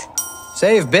what?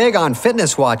 Save big on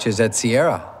fitness watches at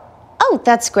Sierra. Oh,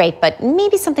 that's great, but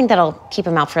maybe something that'll keep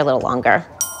him out for a little longer.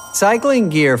 Cycling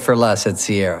gear for less at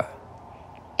Sierra.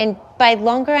 And by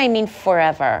longer, I mean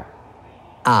forever.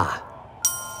 Ah.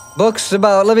 Books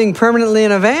about living permanently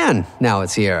in a van now at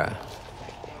Sierra.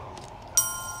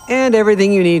 And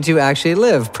everything you need to actually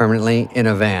live permanently in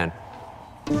a van.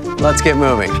 Let's get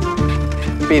moving.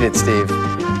 Beat it, Steve.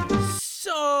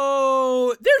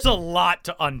 So there's a lot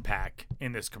to unpack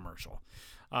in this commercial,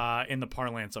 in the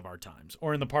parlance of our times,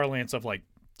 or in the parlance of like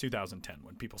 2010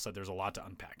 when people said there's a lot to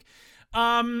unpack.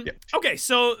 Okay,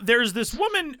 so there's this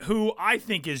woman who I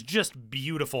think is just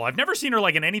beautiful. I've never seen her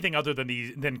like in anything other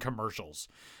than commercials.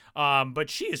 But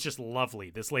she is just lovely,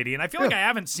 this lady. And I feel like I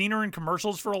haven't seen her in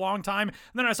commercials for a long time. And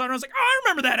then I saw her and I was like, oh, I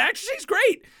remember that actress. She's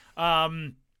great.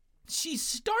 She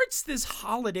starts this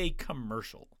holiday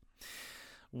commercial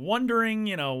wondering,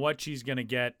 what she's going to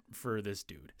get for this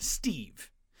dude,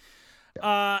 Steve.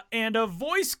 And a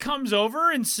voice comes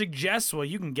over and suggests, well,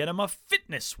 you can get him a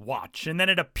fitness watch. And then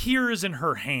it appears in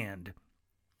her hand.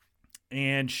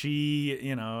 And she,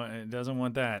 doesn't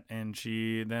want that. And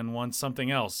she then wants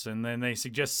something else. And then they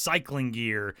suggest cycling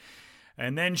gear.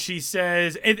 And then she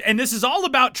says, and this is all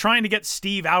about trying to get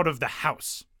Steve out of the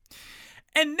house.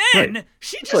 And then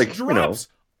she just drops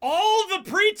all the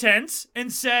pretense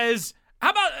and says,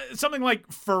 how about something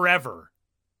like forever?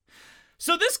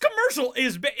 So this commercial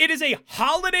is a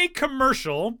holiday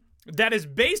commercial that is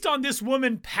based on this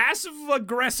woman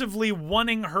passive-aggressively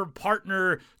wanting her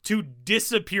partner to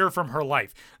disappear from her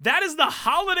life. That is the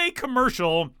holiday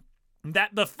commercial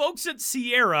that the folks at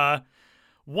Sierra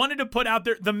wanted to put out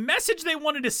there. The message they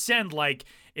wanted to send, like,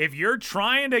 if you're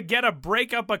trying to get a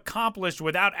breakup accomplished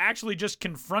without actually just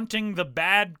confronting the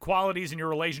bad qualities in your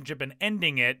relationship and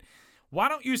ending it, why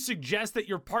don't you suggest that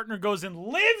your partner goes and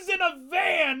lives in a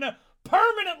van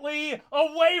permanently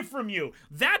away from you?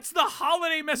 That's the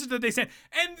holiday message that they sent.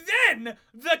 And then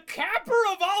the capper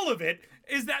of all of it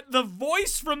is that the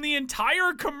voice from the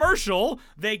entire commercial,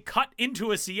 they cut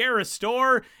into a Sierra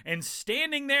store, and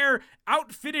standing there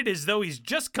outfitted as though he's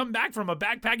just come back from a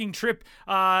backpacking trip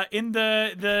in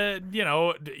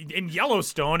in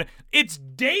Yellowstone, it's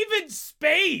David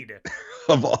Spade.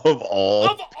 of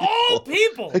all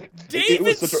people.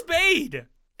 David Spade.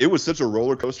 It was such a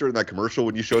roller coaster in that commercial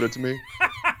when you showed it to me.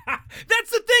 That's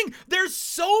the thing. There's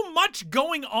so much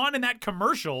going on in that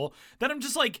commercial that I'm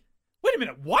just like, wait a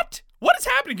minute, what? What is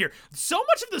happening here? So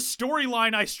much of the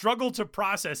storyline I struggle to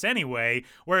process anyway,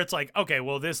 where it's like, okay,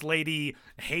 well, this lady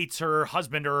hates her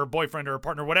husband or her boyfriend or her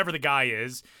partner, whatever the guy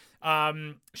is.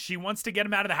 She wants to get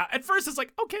him out of the house. At first, it's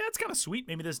like, okay, that's kind of sweet.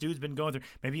 Maybe this dude's been going through,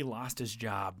 maybe he lost his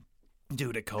job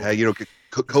due to COVID.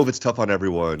 COVID's tough on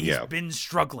everyone. He's been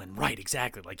struggling. Right,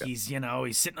 exactly. Like he's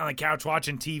sitting on the couch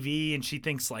watching TV, and she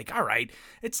thinks like, all right,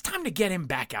 it's time to get him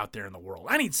back out there in the world.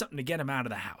 I need something to get him out of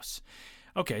the house.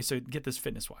 Okay, so get this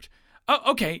fitness watch.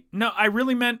 Oh, okay. No, I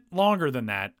really meant longer than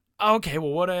that. Okay,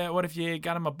 well, what if you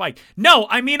got him a bike? No,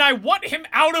 I mean, I want him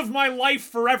out of my life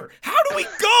forever. How do we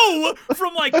go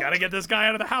from like, gotta get this guy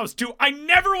out of the house to I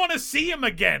never want to see him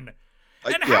again?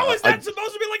 And how is that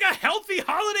supposed to be like a healthy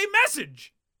holiday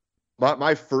message?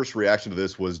 My first reaction to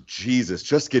this was, Jesus,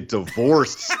 just get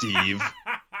divorced, Steve.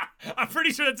 I'm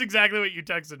pretty sure that's exactly what you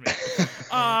texted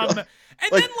me.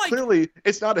 And then clearly,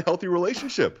 it's not a healthy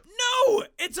relationship. No,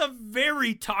 it's a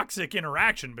very toxic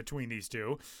interaction between these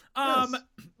two.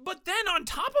 But then on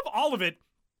top of all of it,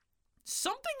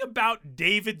 something about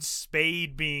David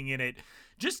Spade being in it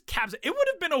just caps. It would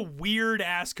have been a weird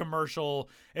ass commercial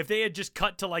if they had just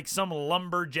cut to like some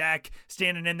lumberjack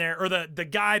standing in there, or the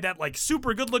guy, that like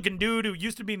super good looking dude who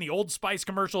used to be in the Old Spice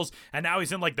commercials and now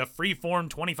he's in like the Freeform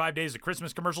 25 Days of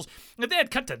Christmas commercials. If they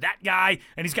had cut to that guy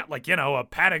and he's got like, a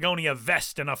Patagonia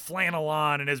vest and a flannel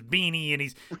on and his beanie and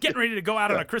he's getting ready to go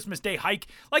out on a Christmas Day hike,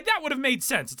 like that would have made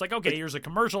sense. It's like, okay, here's a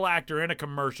commercial actor in a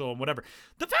commercial and whatever.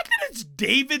 The fact that it's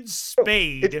David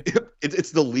Spade.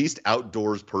 It's the least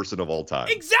outdoors person of all time.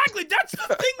 Exactly. That's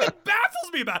the thing that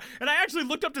baffles me about it. And I actually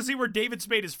looked up to see where David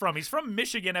Spade is from. He's from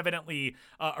Michigan, evidently,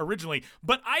 originally.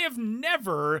 But I have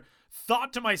never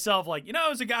thought to myself, like,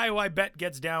 there's a guy who I bet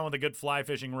gets down with a good fly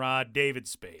fishing rod, David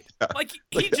Spade. Like,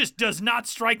 he just does not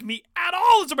strike me at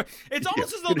all. It's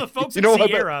almost as though the folks at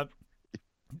Sierra,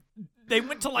 they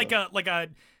went to like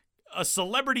a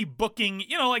celebrity booking,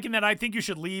 like in that I Think You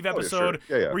Should Leave episode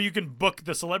where you can book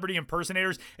the celebrity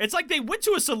impersonators. It's like they went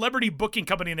to a celebrity booking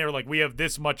company and they were like, we have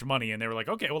this much money. And they were like,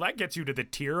 okay, well, that gets you to the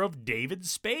tier of David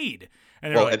Spade.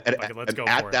 And they're let's go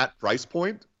for it. At that price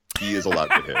point, he is allowed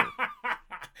to hit.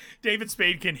 David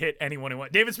Spade can hit anyone he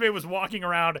wants. David Spade was walking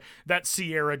around that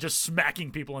Sierra just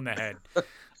smacking people in the head.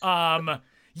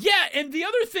 Yeah, and the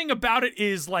other thing about it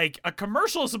is, like, a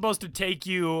commercial is supposed to take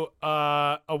you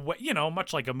away, you know,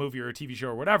 much like a movie or a TV show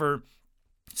or whatever.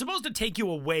 It's supposed to take you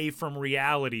away from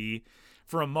reality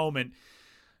for a moment.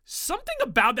 Something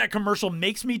about that commercial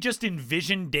makes me just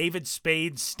envision David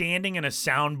Spade standing in a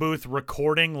sound booth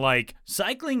recording, like,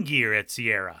 cycling gear at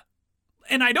Sierra.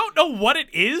 And I don't know what it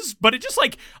is, but it just,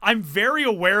 like, I'm very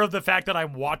aware of the fact that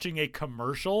I'm watching a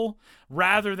commercial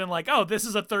rather than like, oh, this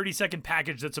is a 30-second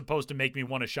package that's supposed to make me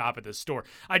want to shop at this store.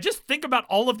 I just think about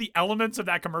all of the elements of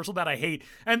that commercial that I hate,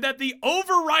 and that the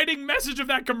overriding message of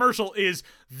that commercial is,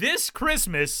 this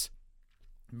Christmas,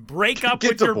 break up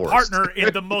with your partner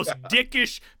in the most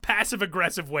dickish,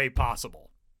 passive-aggressive way possible.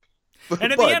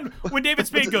 And at the end, when David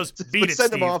Spade goes, beat it,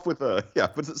 send Steve. him off with a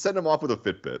send him off with a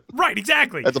Fitbit. Right,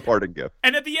 exactly. As a parting gift.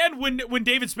 And at the end, when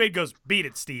David Spade goes, beat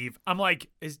it, Steve, I'm like,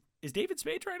 is David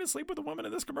Spade trying to sleep with a woman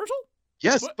in this commercial?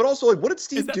 Yes, but also, like, what did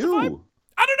Steve do?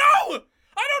 I don't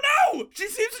know. She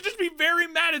seems to just be very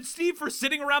mad at Steve for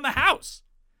sitting around the house.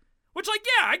 Which, like,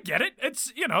 yeah, I get it.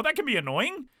 It's, you know, that can be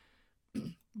annoying.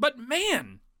 But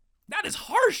man, that is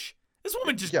harsh. This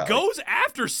woman just goes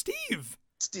after Steve.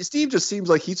 Steve just seems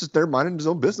like he's just there minding his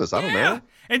own business. I don't know.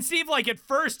 And Steve, like, at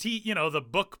first, he, you know, the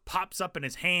book pops up in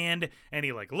his hand and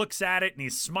he, like, looks at it and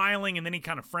he's smiling and then he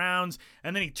kind of frowns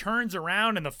and then he turns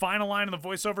around and the final line of the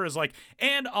voiceover is like,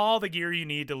 and all the gear you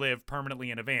need to live permanently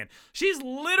in a van. She's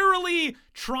literally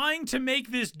trying to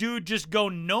make this dude just go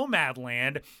nomad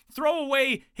land, throw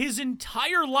away his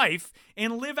entire life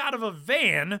and live out of a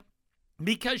van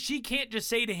because she can't just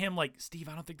say to him, like, Steve,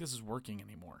 I don't think this is working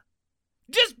anymore.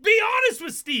 Just be honest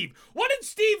with Steve. What did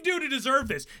Steve do to deserve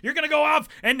this? You're going to go off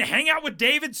and hang out with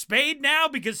David Spade now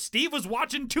because Steve was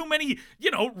watching too many,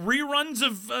 you know, reruns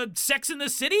of Sex in the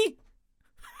City?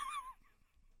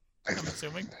 I'm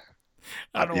assuming.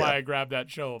 I don't know why I grabbed that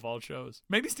show of all shows.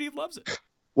 Maybe Steve loves it.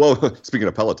 Well, speaking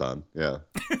of Peloton, yeah.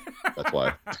 That's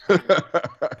why.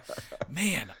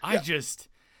 Man, I just...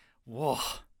 Whoa.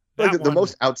 Like the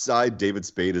most outside David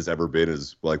Spade has ever been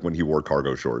is like when he wore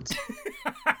cargo shorts.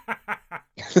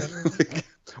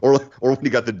 or when he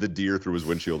got the deer through his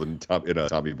windshield in a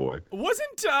Tommy Boy.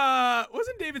 Wasn't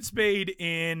David Spade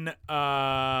in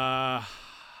like,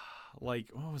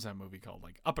 what was that movie called?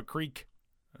 Like Up a Creek,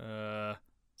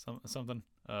 something.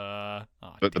 The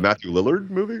Matthew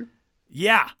Lillard movie?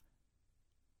 Yeah.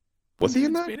 Was he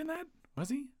in that? Spade in that? Was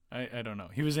he? I don't know.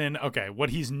 He was in, okay, what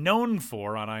he's known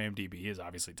for on IMDb is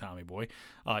obviously Tommy Boy,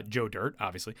 Joe Dirt,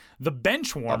 obviously, The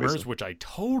Benchwarmers, which I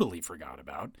totally forgot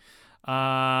about.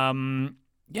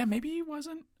 Yeah, maybe he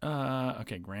wasn't.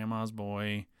 Okay, Grandma's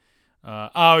Boy. He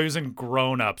was in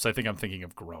Grown Ups. I think I'm thinking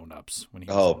of Grown Ups when he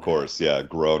was of course, yeah,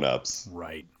 Grown Ups.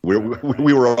 Right. We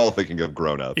were all thinking of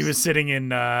Grown Ups. He was sitting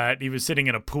in a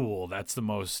pool. That's the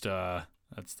most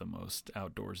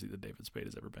outdoorsy that David Spade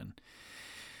has ever been.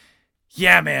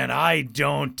 Yeah, man, I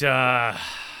don't. I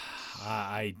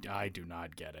do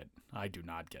not get it. I do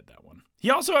not get that one. He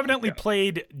also evidently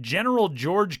played General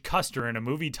George Custer in a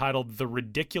movie titled The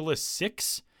Ridiculous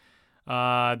Six.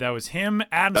 That was him,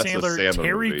 Adam Sandler,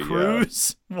 Terry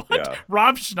Crews,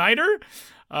 Rob Schneider.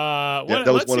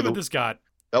 Let's see what this got.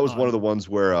 That was one of the ones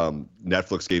where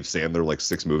Netflix gave Sandler like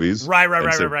 6 movies. Right.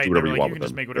 They were like, you can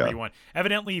just make whatever you want.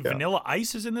 Evidently, Vanilla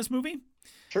Ice is in this movie.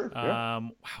 Sure.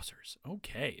 Wowzers.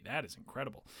 Okay, that is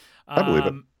incredible. I believe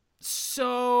it.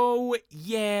 So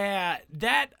yeah,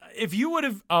 that if you would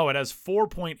have, it has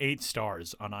 4.8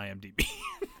 stars on IMDb.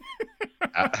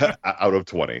 Out of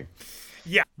 20.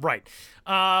 Yeah, right.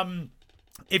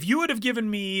 If you would have given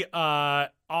me,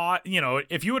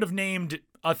 if you would have named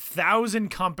 1,000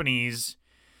 companies,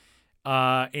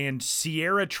 and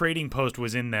Sierra Trading Post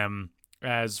was in them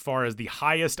as far as the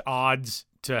highest odds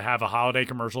to have a holiday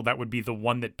commercial, that would be the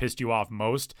one that pissed you off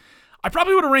most. I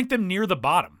probably would have ranked them near the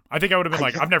bottom. I think I would have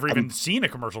been I've never even seen a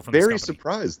commercial from this company. Very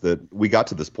surprised that we got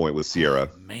to this point with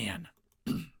Sierra. Man,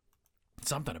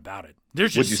 something about it.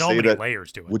 There's just so many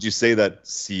layers to it. Would you say that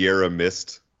Sierra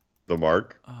missed the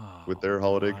mark with their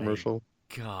holiday commercial?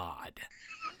 God.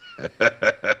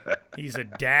 He's a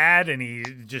dad, and he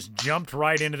just jumped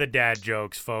right into the dad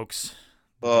jokes, folks.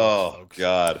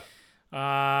 God.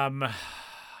 I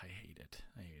hate it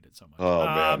so much. Oh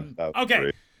man. Okay.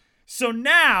 Great. So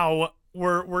now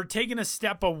we're taking a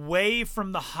step away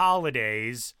from the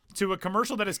holidays to a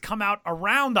commercial that has come out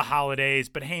around the holidays,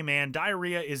 but hey man,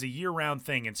 diarrhea is a year-round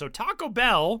thing. And so Taco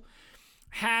Bell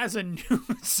has a new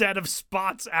set of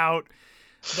spots out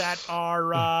that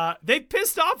are they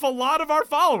pissed off a lot of our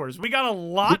followers. We got a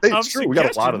lot of suggestions. We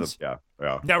got a lot of them.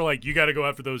 Yeah. That were like, you got to go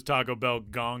after those Taco Bell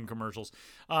gong commercials.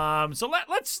 So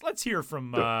let's hear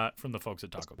from the folks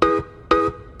at Taco Bell.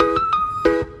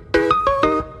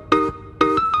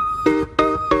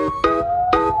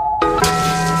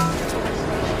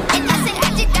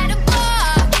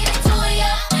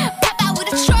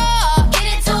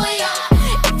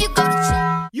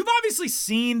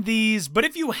 obviously seen these, but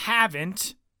if you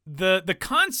haven't, the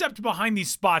concept behind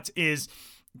these spots is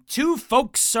two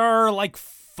folks are like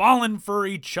falling for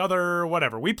each other,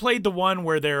 whatever. We played the one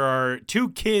where there are two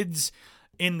kids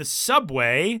in the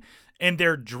subway and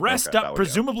they're dressed up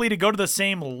presumably to go to the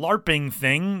same LARPing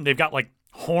thing. They've got like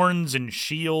horns and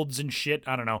shields and shit.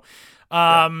 I don't know.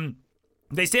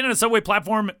 They stand on a subway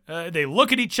platform. They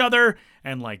look at each other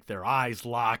and like their eyes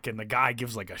lock and the guy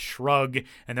gives like a shrug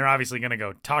and they're obviously going to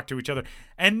go talk to each other.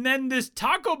 And then this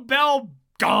Taco Bell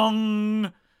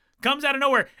gong comes out of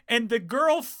nowhere and the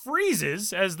girl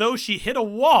freezes as though she hit a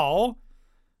wall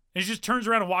and she just turns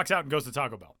around and walks out and goes to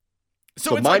Taco Bell.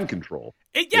 So it's mind control.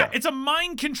 It's a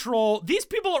mind control. These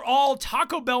people are all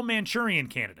Taco Bell Manchurian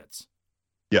candidates.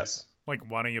 Yes. Like,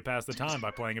 why don't you pass the time by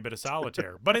playing a bit of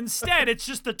solitaire? But instead, it's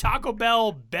just the Taco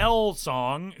Bell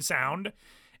sound,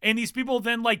 and these people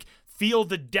then, like, feel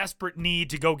the desperate need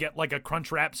to go get, like, a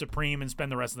Crunchwrap Supreme and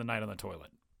spend the rest of the night on the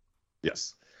toilet.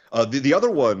 Yes. The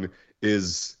other one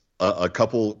is a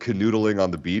couple canoodling on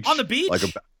the beach. On the beach?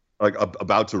 Like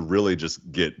about to really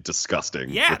just get disgusting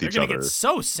with each other. Yeah, they're going to get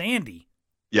so sandy.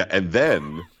 Yeah, and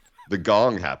then the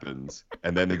gong happens,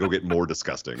 and then they go get more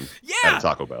disgusting at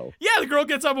Taco Bell. Yeah, the girl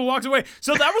gets up and walks away.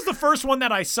 So that was the first one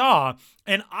that I saw,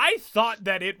 and I thought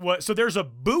that it was... So there's a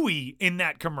buoy in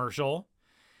that commercial,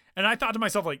 and I thought to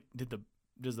myself, like,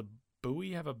 does the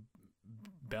buoy have a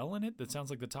bell in it that sounds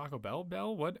like the Taco Bell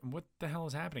bell? What the hell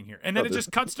is happening here? And then it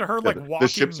just cuts to her, like, walking... The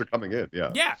ships are coming in,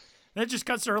 yeah. Yeah, and it just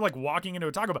cuts to her, like, walking into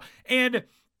a Taco Bell. And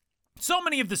so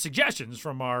many of the suggestions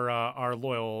from our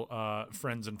loyal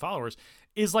friends and followers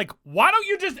is like, why don't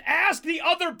you just ask the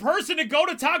other person to go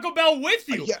to Taco Bell with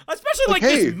you? Especially like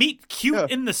this meet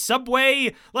cute in the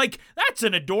subway. Like, that's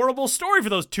an adorable story for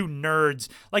those two nerds.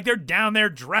 Like, they're down there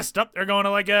dressed up. They're going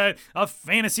to like a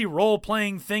fantasy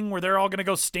role-playing thing where they're all going to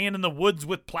go stand in the woods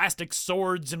with plastic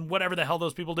swords and whatever the hell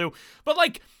those people do. But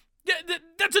like,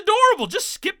 that's adorable. Just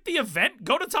skip the event,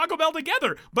 go to Taco Bell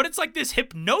together. But it's like this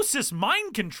hypnosis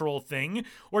mind control thing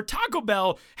where Taco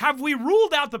Bell, have we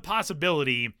ruled out the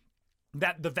possibility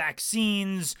that the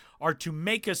vaccines are to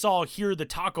make us all hear the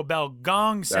Taco Bell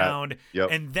gong sound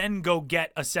and then go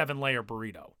get a 7-layer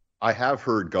burrito? I have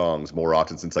heard gongs more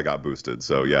often since I got boosted,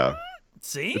 so yeah.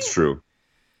 See? It's true.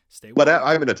 But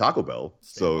I'm in a Taco Bell,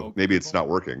 so maybe it's not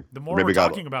working. The more we're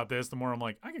talking about this, the more I'm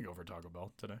like, I can go for Taco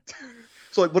Bell today.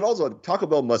 So, but also, Taco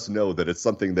Bell must know that it's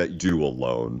something that you do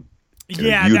alone.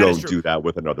 Yeah, you don't do that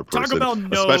with another person. Taco Bell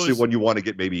knows, especially when you want to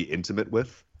get maybe intimate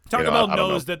with. Taco Bell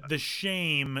knows that the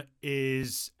shame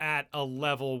is at a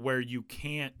level where you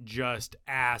can't just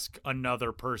ask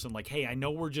another person, like, hey, I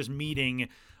know we're just meeting,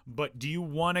 but do you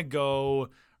want to go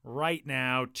right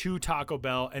now to Taco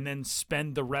Bell and then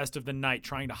spend the rest of the night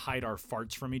trying to hide our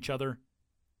farts from each other?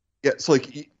 Yeah, it's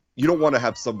like you don't want to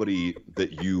have somebody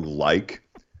that you like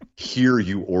hear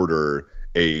you order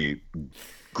a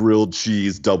grilled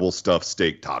cheese double stuffed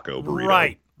steak taco burrito.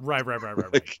 Right.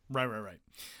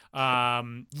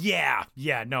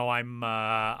 No,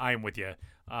 I'm with you.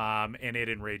 And it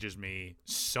enrages me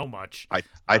so much.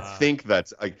 I think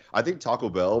I think Taco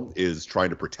Bell is trying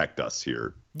to protect us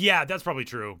here. Yeah, that's probably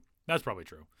true.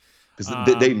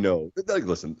 Because they know. Like,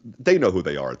 listen, they know who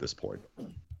they are at this point.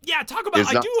 Yeah, Taco Bell.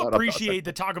 I do appreciate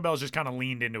that Taco Bell's just kind of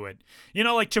leaned into it. You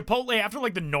know, like Chipotle after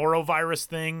like the norovirus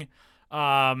thing.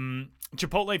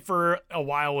 Chipotle for a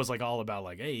while was like all about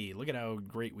like, hey, look at how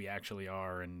great we actually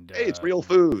are, and hey, it's real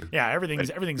food. Yeah, everything's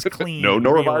clean, no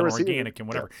norovirus, and organic, and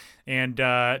whatever. Yeah.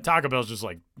 And Taco Bell's just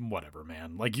like, whatever,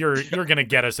 man. Like you're gonna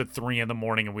get us at 3 a.m,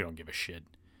 and we don't give a shit.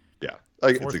 Yeah,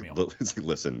 like, it's like,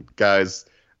 listen, guys,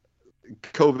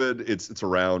 COVID, it's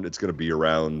around. It's gonna be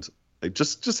around. Like,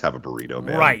 just have a burrito,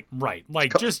 man. Right.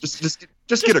 Like just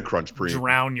get a Crunch Supreme.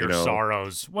 Drown your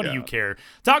sorrows. What do you care?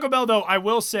 Taco Bell, though, I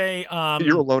will say,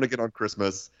 you're alone again on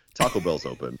Christmas. Taco Bell's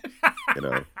open. You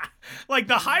know, like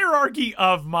the hierarchy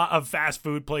of fast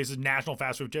food places, national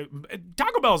fast food.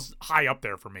 Taco Bell's high up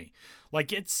there for me.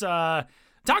 Like it's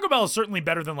Taco Bell is certainly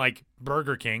better than like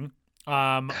Burger King.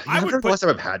 I would put, last time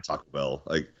I've had Taco Bell.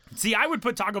 See, I would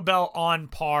put Taco Bell on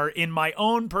par in my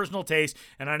own personal taste,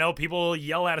 and I know people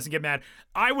yell at us and get mad.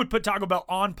 I would put Taco Bell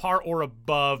on par or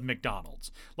above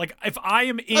McDonald's. Like, if I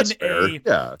am in I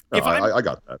got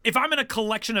that. If I'm in a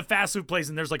collection of fast food places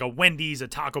and there's like a Wendy's, a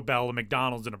Taco Bell, a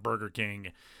McDonald's, and a Burger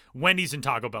King, Wendy's and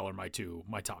Taco Bell are my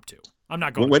top two. I'm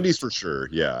not going Wendy's for sure.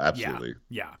 Yeah, absolutely.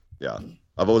 Yeah.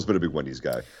 I've always been a big Wendy's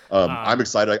guy. I'm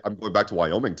excited. I'm going back to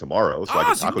Wyoming tomorrow, so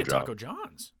I get Taco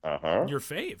John's. Your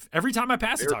fave. Every time I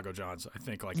pass a Taco John's, I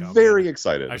think like, oh, very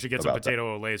excited. I should get some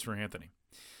potato olays for Anthony.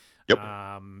 Yep.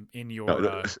 In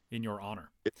your honor.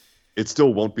 It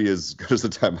still won't be as good as the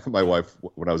time my wife,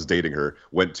 when I was dating her,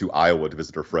 went to Iowa to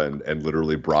visit her friend and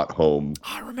literally brought home.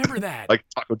 I remember that. Like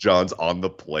Taco John's on the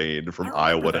plane from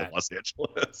Iowa to Los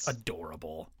Angeles.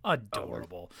 Adorable.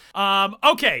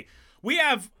 Okay. We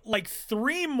have like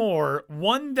 3 more.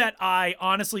 One that I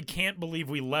honestly can't believe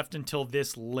we left until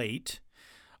this late.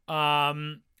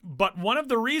 But one of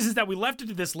the reasons that we left it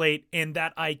to this late and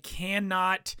that I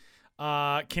cannot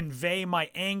convey my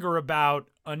anger about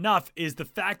enough is the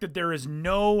fact that there is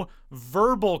no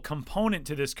verbal component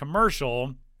to this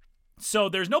commercial. So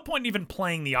there's no point in even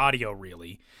playing the audio,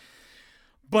 really.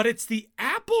 But it's the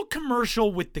Apple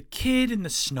commercial with the kid and the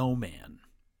snowman.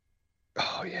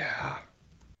 Oh, yeah.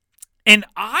 And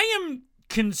I am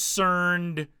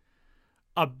concerned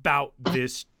about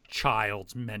this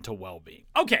child's mental well-being.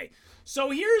 Okay, so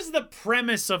here's the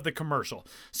premise of the commercial.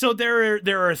 So there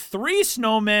are 3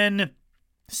 snowmen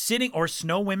sitting, or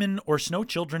snow women, or snow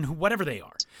children, whatever they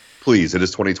are. Please, it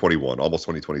is 2021, almost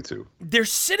 2022. They're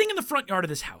sitting in the front yard of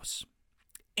this house.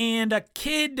 And a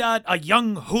kid, a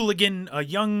young hooligan, a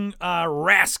young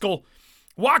rascal,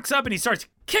 walks up and he starts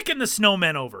kicking the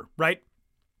snowmen over, right?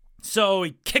 So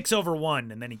he kicks over one,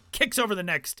 and then he kicks over the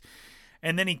next.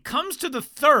 And then he comes to the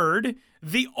third.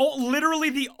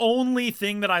 Literally the only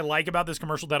thing that I like about this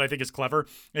commercial that I think is clever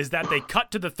is that they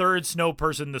cut to the third snow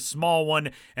person, the small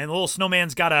one, and the little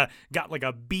snowman's got like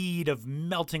a bead of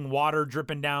melting water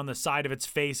dripping down the side of its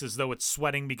face as though it's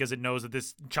sweating because it knows that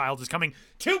this child is coming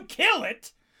to kill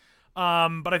it.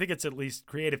 But I think it's at least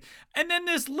creative. And then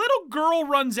this little girl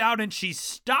runs out and she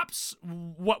stops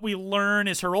what we learn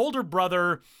is her older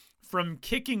brother from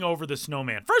kicking over the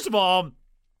snowman. First of all,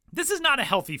 this is not a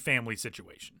healthy family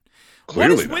situation.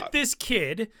 Clearly what is not. with this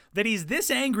kid that he's this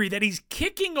angry that he's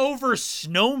kicking over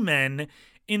snowmen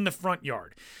in the front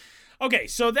yard? Okay,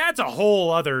 so that's a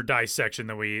whole other dissection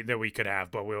that we could have,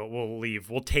 but we'll leave.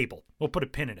 We'll table. We'll put a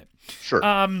pin in it. Sure.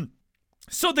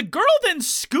 So the girl then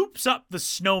scoops up the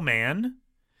snowman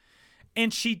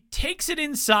and she takes it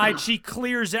inside. She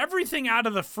clears everything out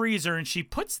of the freezer and she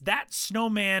puts that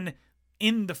snowman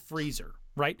in the freezer,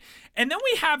 right? And then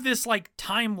we have this like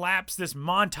time lapse, this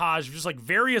montage of just like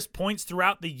various points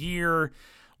throughout the year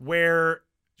where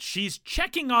she's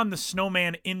checking on the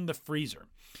snowman in the freezer.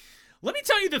 Let me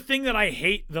tell you the thing that I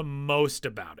hate the most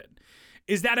about it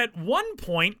is that at one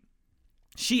point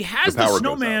she has the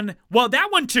snowman. Well,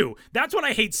 that one too. That's what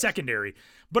I hate secondary.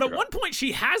 But at one point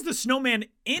she has the snowman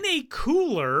in a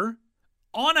cooler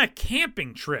on a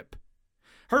camping trip.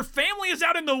 Her family is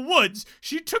out in the woods.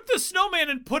 She took the snowman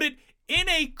and put it in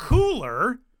a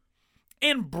cooler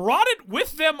and brought it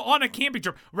with them on a camping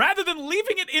trip rather than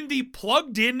leaving it in the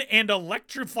plugged in and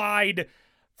electrified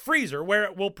freezer where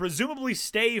it will presumably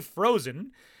stay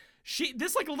frozen.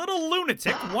 This like little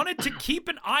lunatic wanted to keep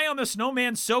an eye on the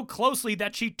snowman so closely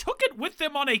that she took it with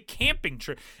them on a camping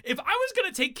trip. If I was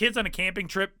going to take kids on a camping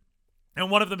trip, and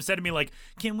one of them said to me, like,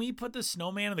 can we put the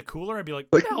snowman in the cooler? I'd be like,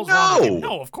 what the hell's wrong with you?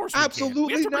 No, of course we can't.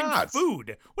 We have to bring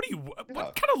food.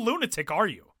 What kind of lunatic are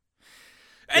you?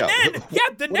 And then,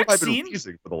 the next scene. What have I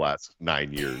been for the last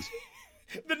 9 years?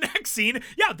 The next scene,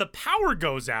 the power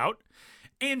goes out,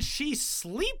 and she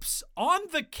sleeps on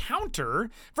the counter.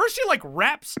 First, she, like,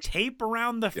 wraps tape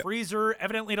around the freezer,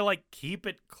 evidently to, like, keep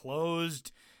it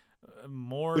closed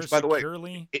more Which, by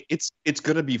securely. The way, it's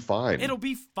going to be fine. It'll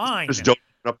be fine. Just don't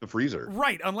open up the freezer.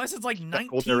 Right, unless it's like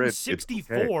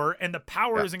 1964 and the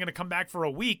power isn't going to come back for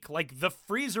a week. Like, the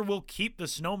freezer will keep the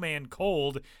snowman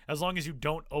cold as long as you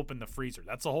don't open the freezer.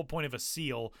 That's the whole point of a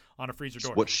seal on a freezer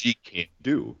door. It's what she can't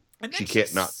do. And she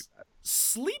can't not do that.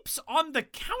 Sleeps on the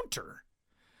counter,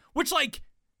 which, like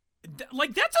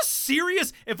that's a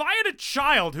serious. If I had a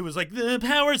child who was like, the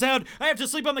power's out, I have to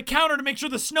sleep on the counter to make sure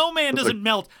the snowman doesn't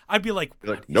melt, I'd be like,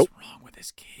 what is wrong with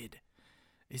this kid?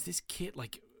 Is this kid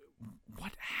like,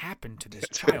 what happened to this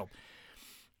child?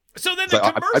 So then the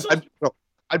commercial.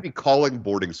 I'd be calling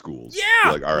boarding schools.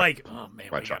 Yeah, like, all right, oh man,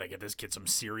 we gotta get this kid some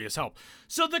serious help.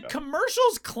 So the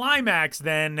commercial's climax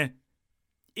then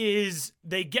is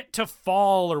they get to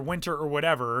fall or winter or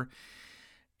whatever.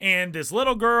 And this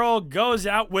little girl goes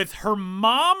out with her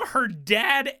mom, her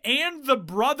dad, and the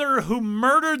brother who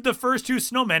murdered the first 2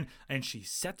 snowmen. And she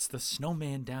sets the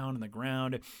snowman down on the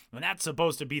ground. And that's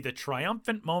supposed to be the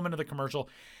triumphant moment of the commercial.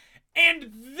 And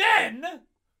then,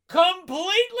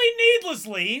 completely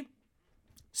needlessly,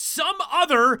 some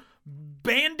other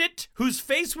bandit whose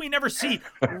face we never see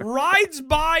rides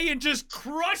by and just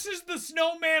crushes the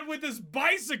snowman with his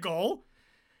bicycle.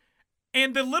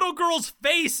 And the little girl's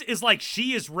face is like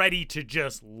she is ready to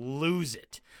just lose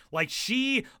it. Like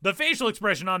the facial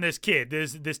expression on this kid,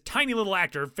 this tiny little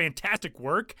actor, fantastic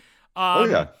work.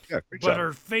 Great but job.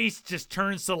 her face just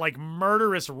turns to like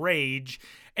murderous rage,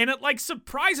 and it like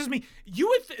surprises me.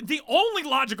 The only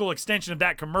logical extension of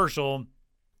that commercial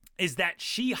is that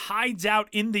she hides out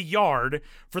in the yard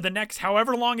for the next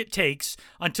however long it takes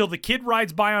until the kid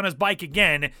rides by on his bike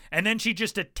again, and then she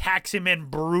just attacks him and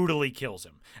brutally kills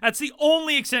him. That's the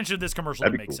only extension of this commercial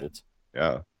that makes sense.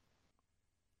 Yeah.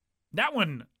 That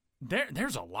one,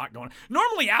 there's a lot going on.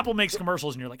 Normally, Apple makes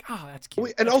commercials, and you're like, oh, that's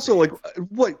cute. And that's also, great.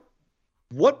 like,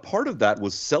 what part of that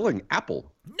was selling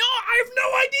Apple? No, I have no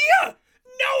idea.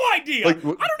 No idea. Like, I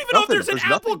don't even know if there's an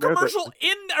Apple there commercial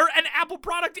that- or an Apple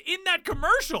product in that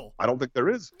commercial. I don't think there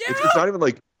is. Yeah. It's not even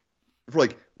like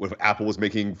if Apple was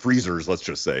making freezers, let's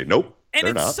just say. Nope. And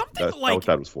they're it's not. something That's like not what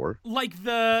that was for. Like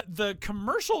the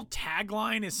commercial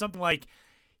tagline is something like,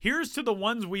 "Here's to the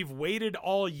ones we've waited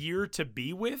all year to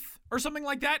be with," or something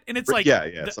like that. And it's like,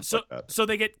 something like that. So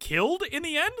they get killed in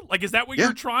the end. Like, is that what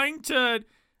you're trying to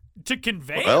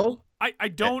convey? Well, I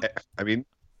don't. I mean,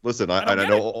 listen, I I don't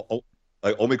know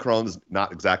like Omicron's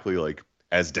not exactly like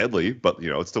as deadly, but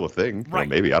it's still a thing. Right.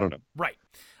 Maybe, I don't know. Right.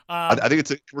 I think it's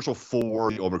a commercial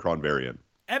for the Omicron variant.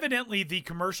 Evidently, the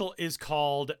commercial is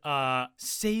called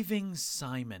 "Saving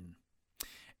Simon,"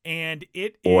 and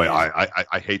it is. Boy,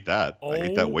 I hate that. I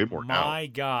hate that way more now. My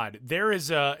God, there is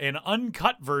an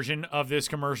uncut version of this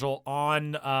commercial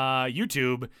on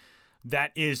YouTube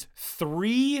that is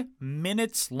 3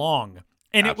 minutes long,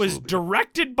 and it was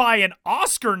directed by an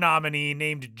Oscar nominee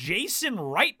named Jason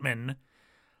Reitman.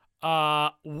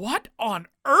 What on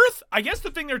earth? I guess the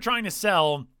thing they're trying to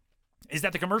sell is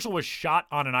that the commercial was shot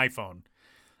on an iPhone.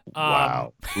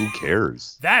 Wow. Who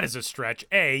cares? That is a stretch.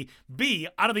 A. B.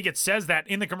 I don't think it says that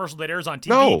in the commercial that airs on TV.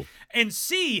 No. And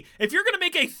C. If you're going to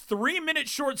make a 3-minute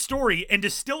short story and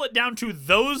distill it down to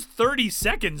those 30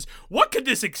 seconds, what could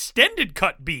this extended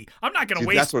cut be? I'm not going to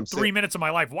waste 3 minutes of my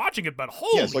life watching it, but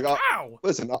holy cow.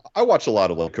 Listen, I watch a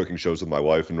lot of like cooking shows with my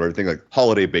wife and everything, like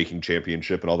Holiday Baking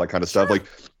Championship and all that kind of stuff. Like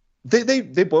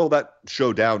they boil that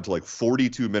show down to like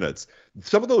 42 minutes.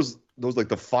 Some of those like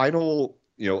the final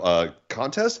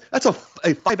contest, that's a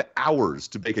 5 hours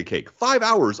to bake a cake. 5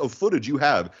 hours of footage you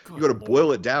have. You got to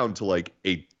boil it down to like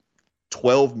a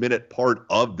 12-minute part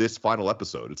of this final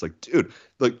episode. It's like, dude,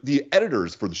 like the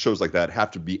editors for the shows like that have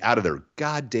to be out of their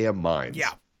goddamn minds.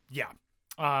 Yeah.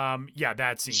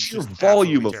 That seems sheer just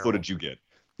volume of terrible. footage you get.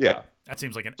 Yeah. That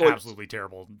seems like an So, absolutely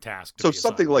terrible task. So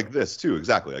something like this too,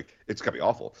 exactly. Like it's gotta be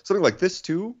awful. Something like this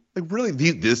too, like really,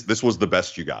 this was the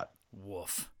best you got.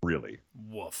 Woof. Really.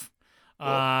 Woof.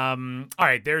 All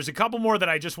right, there's a couple more that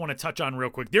I just want to touch on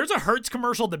real quick. There's a Hertz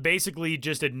commercial that basically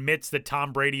just admits that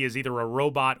Tom Brady is either a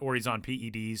robot or he's on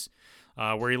PEDs,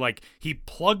 where he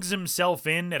plugs himself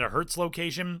in at a Hertz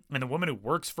location, and the woman who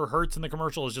works for Hertz in the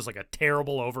commercial is just like a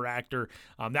terrible overactor.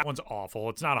 That one's awful.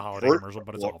 It's not a holiday commercial,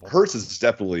 but it's awful. Hertz has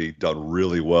definitely done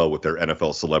really well with their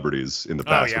NFL celebrities in the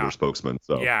past with their spokesman.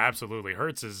 So yeah, absolutely.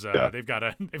 Hertz is they've got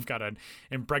an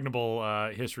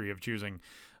impregnable history of choosing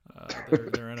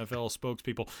their NFL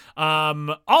spokespeople.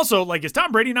 Also, like, is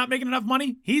Tom Brady not making enough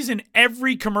money? He's in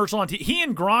every commercial on TV. He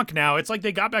and Gronk now, it's like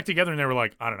they got back together and they were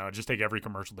like, I don't know, just take every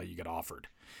commercial that you get offered.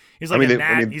 He's like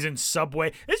he's in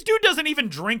Subway. This dude doesn't even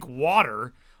drink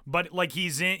water, but like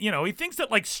he's in, he thinks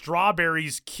that like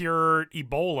strawberries cure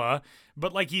Ebola,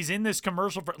 but like he's in this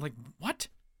commercial for like, what?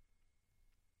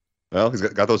 Well, he's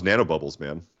got those nanobubbles,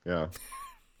 man. Yeah.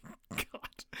 God.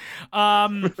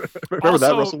 Remember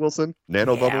that, Russell Wilson?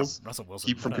 Nanobubbles? Yeah, Russell Wilson.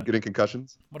 Keep from getting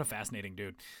concussions? What a fascinating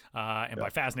dude. And by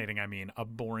fascinating, I mean a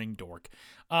boring dork.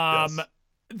 Yes.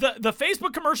 The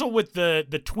Facebook commercial with the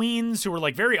tweens who were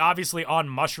like very obviously on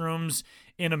mushrooms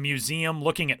in a museum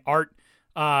looking at art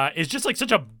is just like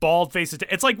such a bald face.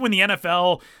 It's like when the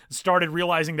NFL started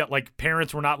realizing that like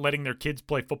parents were not letting their kids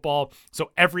play football,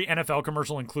 so every NFL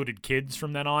commercial included kids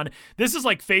from then on. This is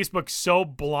like Facebook so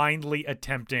blindly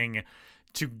attempting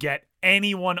to get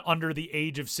anyone under the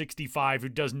age of 65 who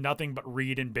does nothing but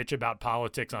read and bitch about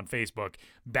politics on Facebook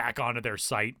back onto their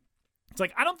site. It's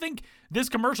like, I don't think this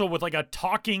commercial with like a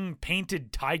talking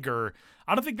painted tiger,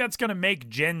 I don't think that's going to make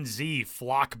Gen Z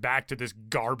flock back to this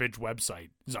garbage website,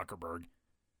 Zuckerberg.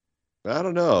 I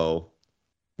don't know.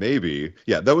 Maybe.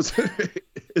 Yeah, that was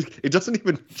it doesn't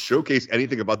even showcase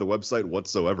anything about the website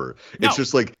whatsoever. No. It's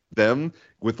just like them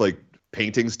with like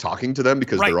paintings talking to them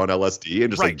because they're on LSD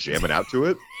and just like jamming out to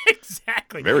it.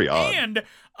 Exactly. Very odd. And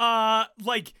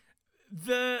like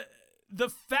the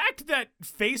fact that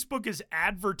Facebook is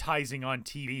advertising on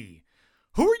TV,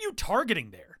 who are you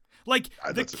targeting there? Like,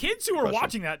 the kids who are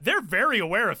watching that, they're very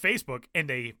aware of Facebook, and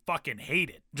they fucking hate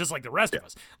it, just like the rest of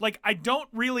us. Like, I don't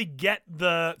really get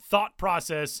the thought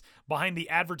process behind the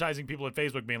advertising people at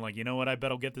Facebook being like, you know what, I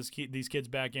bet I'll get these kids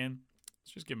back in.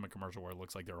 Let's just give them a commercial where it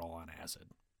looks like they're all on acid.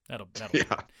 That'll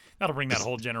bring that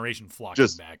whole generation flocking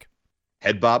back.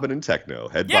 Head bobbing and techno.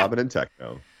 Bobbing and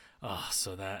techno. Oh,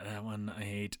 so that one I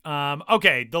hate.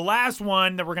 Okay, the last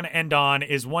one that we're going to end on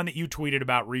is one that you tweeted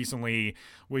about recently,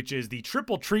 which is the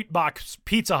Triple Treat Box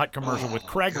Pizza Hut commercial with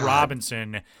Craig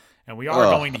Robinson. And we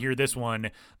are going to hear this one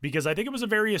because I think it was a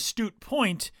very astute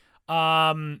point.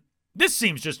 This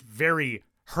seems just very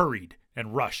hurried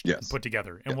and rushed and put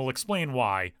together. And we'll explain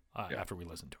why after we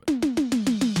listen to it.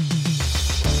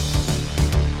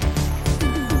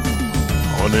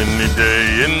 On any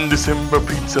day in December,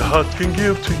 Pizza Hut can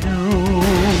give to you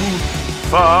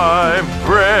 5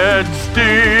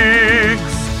 breadsticks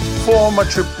for my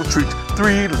triple treat,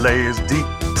 3 layers deep,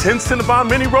 10 Cinnabon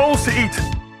mini rolls to eat,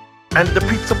 and the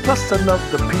pizza plus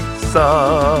another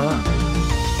pizza.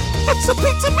 It's a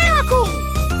pizza miracle!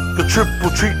 The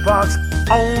triple treat box,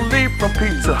 only from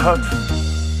Pizza Hut.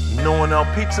 No one else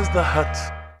Pizza's the Hut.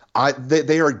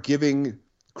 They are giving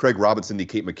Craig Robinson the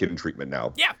Kate McKinnon treatment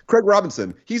now. Yeah. Craig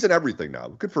Robinson, he's in everything now.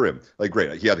 Good for him. Like,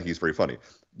 great. I think he's very funny.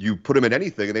 You put him in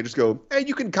anything and they just go, hey,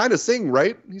 you can kind of sing,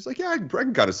 right? And he's like, yeah, I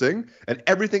can kind of sing. And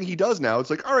everything he does now, it's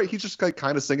like, all right, he's just like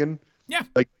kind of singing. Yeah.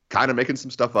 Like kind of making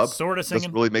some stuff up. Sort of singing.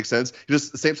 Doesn't really make sense.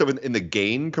 Just the same stuff in the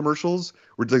Gain commercials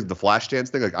where it's like the Flashdance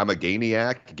thing. Like, I'm a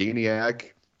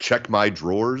Gainiac, check my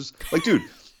drawers. Like, dude,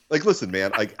 like, listen,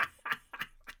 man, like,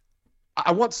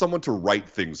 I want someone to write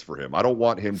things for him. I don't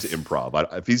want him to improv.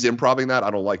 If he's improving that, I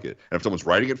don't like it. And if someone's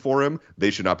writing it for him, they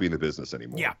should not be in the business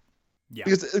anymore. Yeah.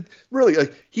 Because really,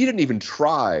 like, he didn't even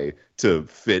try to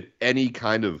fit any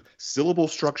kind of syllable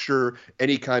structure,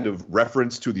 any kind of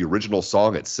reference to the original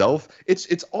song itself.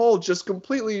 It's all just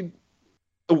completely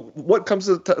what comes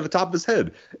to the top of his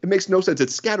head. It makes no sense.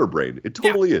 It's scatterbrained. It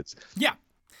totally is. Yeah.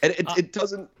 And it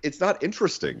doesn't. It's not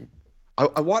interesting.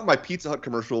 I want my Pizza Hut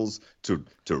commercials to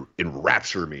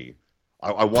enrapture me.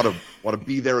 I want to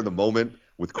be there in the moment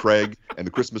with Craig and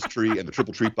the Christmas tree and the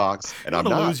triple treat box, and I'm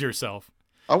not. Lose yourself.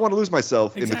 I want to lose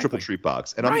myself in the triple treat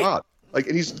box, and I'm not. Like,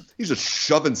 and he's just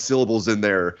shoving syllables in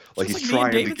there, like he's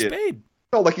trying to get. Spade.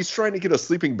 No, like he's trying to get a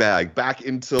sleeping bag back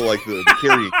into like the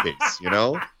carrying case, you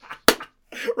know.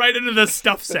 Right into the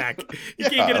stuff sack. You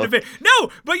can't get it a bit.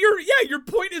 No, but your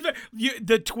point is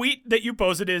the tweet that you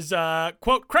posted is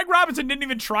quote, Craig Robinson didn't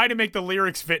even try to make the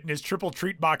lyrics fit in his Triple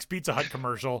Treat Box Pizza Hut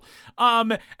commercial.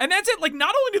 And that's it. Like,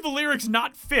 not only do the lyrics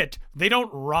not fit, they don't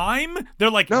rhyme. They're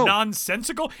like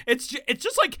nonsensical. It's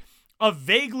just like a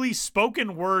vaguely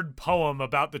spoken word poem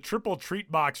about the Triple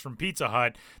Treat Box from Pizza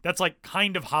Hut that's like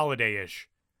kind of holiday-ish.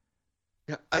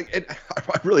 Yeah, I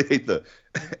really hate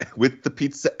with the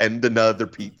pizza and another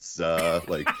pizza.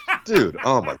 Like, dude,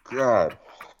 oh my God.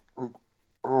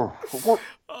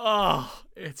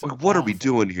 It's like, what are we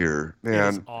doing here,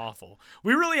 man? It's awful.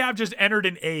 We really have just entered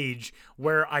an age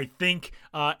where I think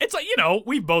it's like,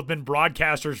 we've both been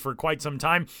broadcasters for quite some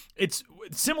time. It's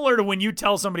similar to when you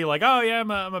tell somebody like, oh yeah,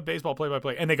 I'm a baseball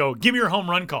play-by-play, and they go, give me your home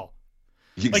run call.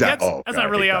 Exactly. Like that's not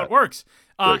really how it works.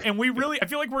 And I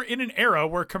feel like we're in an era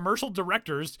where commercial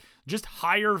directors just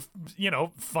hire,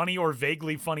 funny or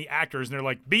vaguely funny actors, and they're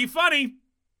like, be funny.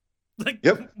 Like,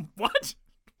 yep. What?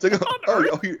 Like,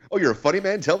 you're a funny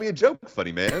man? Tell me a joke,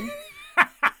 funny man.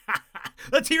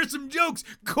 Let's hear some jokes,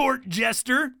 court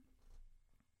jester.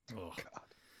 Oh, God.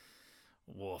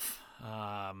 Woof.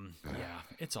 Yeah,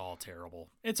 it's all terrible.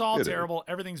 It's all terrible.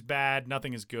 Everything's bad.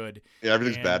 Nothing is good. Yeah,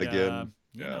 everything's bad again.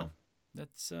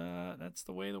 That's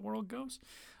the way the world goes.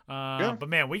 But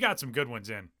man, we got some good ones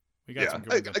in. Some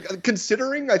good ones in.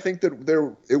 Considering, I think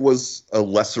that it was a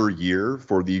lesser year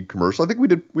for the commercial. I think we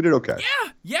did okay.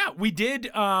 Yeah, we did.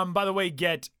 By the way,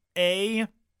 get a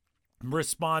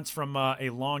response from a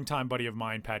longtime buddy of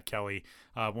mine, Pat Kelly,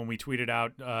 when we tweeted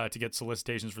out to get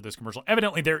solicitations for this commercial.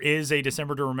 Evidently, there is a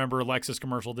December to Remember Lexus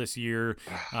commercial this year,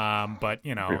 but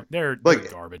they're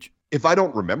garbage. If I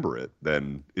don't remember it,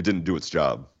 then it didn't do its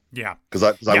job. Yeah. Because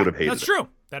I would have hated it. That's true.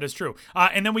 That is true.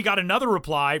 And then we got another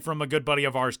reply from a good buddy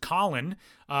of ours, Colin,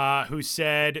 who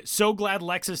said, so glad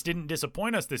Lexus didn't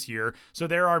disappoint us this year. So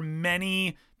there are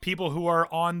many people who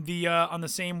are on the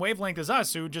same wavelength as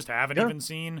us who just haven't even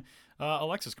seen a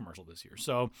Lexus commercial this year.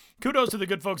 So kudos to the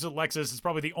good folks at Lexus. It's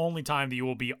probably the only time that you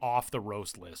will be off the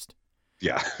roast list.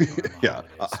 Yeah. Yeah.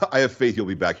 I have faith you'll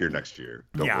be back here next year.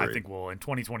 Don't worry. I think we'll. In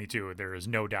 2022, there is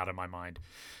no doubt in my mind.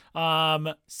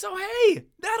 So, hey,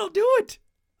 that'll do it.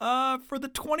 for the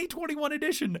 2021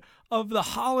 edition of the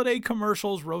holiday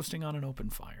commercials roasting on an open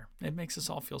fire. It makes us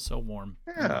all feel so warm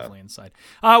and lovely inside.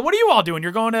 What are you all doing?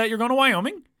 You're going to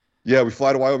Wyoming? Yeah, we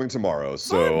fly to Wyoming tomorrow.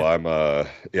 So I'm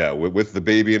with the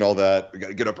baby and all that. We got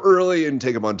to get up early and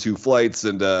take him on 2 flights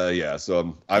and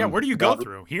so I'm where do you go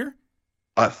through? Here?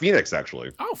 Phoenix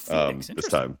actually. Oh, Phoenix. This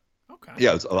time. Okay.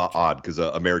 Yeah, it's a lot odd because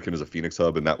American is a Phoenix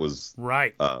hub, and that was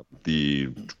right. The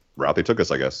route they took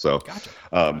us, I guess. So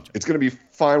gotcha. It's going to be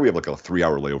fine. We have like a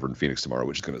 3-hour layover in Phoenix tomorrow,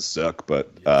 which is going to suck.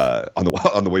 But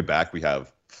on the way back, we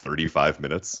have 35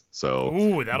 minutes. So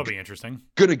ooh, that'll be interesting.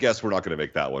 Gonna guess we're not going to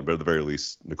make that one, but at the very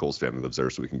least, Nicole's family lives there,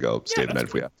 so we can go stay the night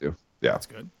if we have to. Yeah, that's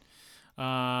good.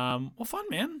 Well, fun,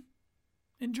 man.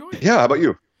 Enjoy it. Yeah. How about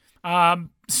you?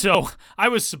 So I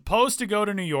was supposed to go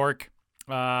to New York,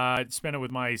 spend it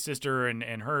with my sister and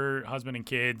her husband and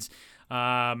kids.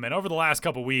 And over the last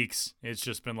couple weeks, it's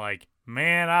just been like,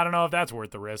 man, I don't know if that's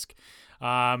worth the risk.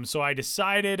 So I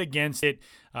decided against it.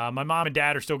 My mom and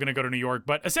dad are still going to go to New York,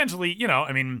 but essentially,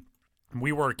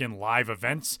 we work in live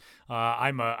events.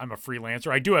 I'm a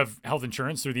freelancer. I do have health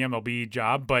insurance through the MLB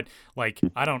job, but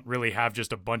I don't really have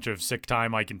just a bunch of sick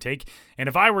time I can take. And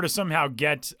if I were to somehow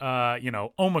get,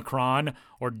 Omicron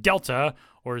or Delta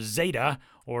or Zeta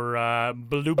or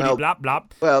bloop blah blah.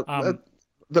 Well,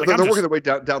 they're working their way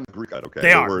down the Greek side. Okay,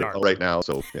 they are right now.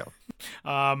 So yeah.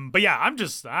 But yeah, I'm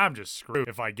just screwed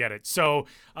if I get it. So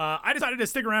I decided to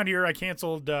stick around here. I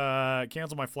canceled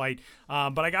my flight,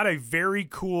 but I got a very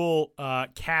cool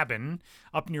cabin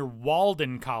up near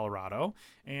Walden, Colorado,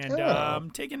 and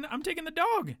I'm taking the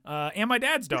dog and my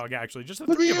dad's dog actually, just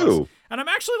the 3 of us, and I'm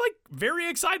actually very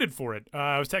excited for it.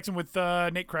 I was texting with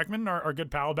Nate Kreckman, our good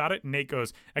pal, about it, and Nate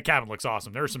goes, "That cabin looks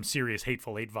awesome. There are some serious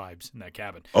Hateful Eight vibes in that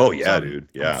cabin." Oh yeah, dude.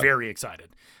 Yeah, I'm very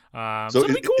excited. So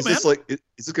it'll be cool, is this is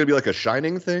this gonna be like a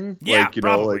Shining thing? Yeah,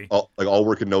 probably. All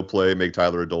work and no play, make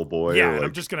Tyler a dull boy. Yeah, and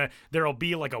I'm just there'll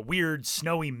be a weird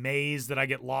snowy maze that I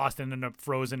get lost and end up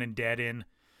frozen and dead in.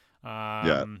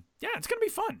 Yeah, it's gonna be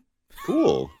fun.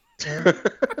 Cool.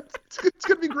 It's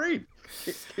gonna be great.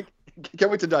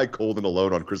 Can't wait to die cold and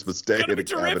alone on Christmas Day. It's gonna be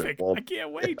terrific. I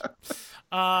can't wait.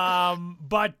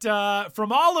 But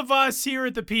from all of us here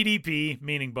at the PDP,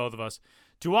 meaning both of us,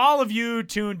 to all of you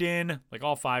tuned in,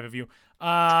 all 5 of you,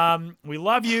 we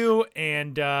love you,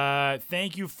 and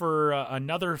thank you for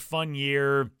another fun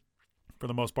year, for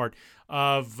the most part,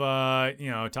 of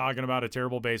talking about a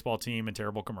terrible baseball team and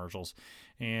terrible commercials.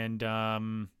 And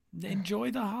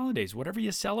enjoy the holidays, whatever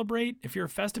you celebrate. If you're a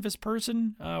Festivus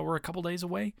person, we're a couple days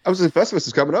away. I was saying Festivus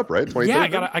is coming up, right? 23rd?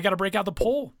 Yeah, I got to break out the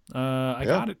poll. I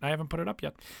got it. I haven't put it up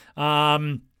yet.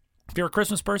 If you're a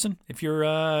Christmas person, if you're,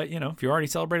 if you already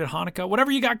celebrated Hanukkah, whatever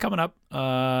you got coming up,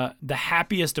 the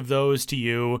happiest of those to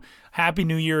you. Happy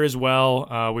New Year as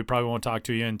well. We probably won't talk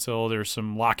to you until there's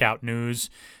some lockout news,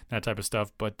 that type of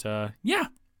stuff. But yeah,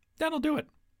 that'll do it.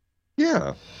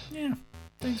 Yeah. Yeah.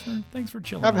 Thanks for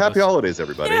chilling. Have happy holidays,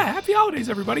 everybody. Yeah, happy holidays,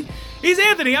 everybody. He's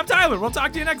Anthony. I'm Tyler. We'll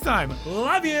talk to you next time.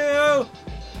 Love you.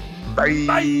 Bye.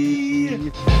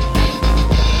 Bye.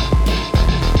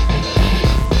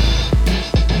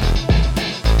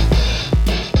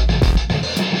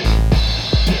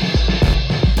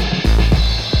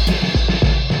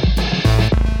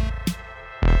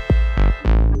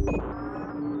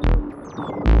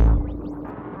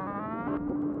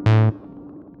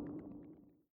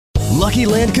 Lucky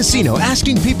Land Casino,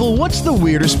 asking people, what's the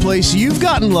weirdest place you've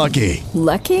gotten lucky?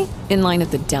 Lucky? In line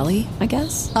at the deli, I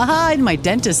guess? Aha, in my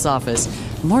dentist's office.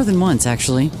 More than once,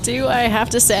 actually. Do I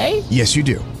have to say? Yes, you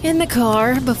do. In the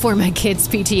car before my kids'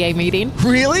 PTA meeting.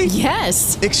 Really?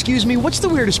 Yes. Excuse me, what's the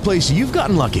weirdest place you've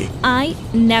gotten lucky? I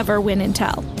never win and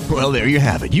tell. Well, there you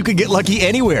have it. You can get lucky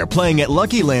anywhere, playing at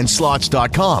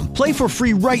LuckyLandSlots.com. Play for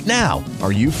free right now.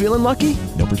 Are you feeling lucky?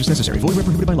 No purchase necessary. Void where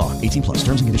prohibited by law. 18+.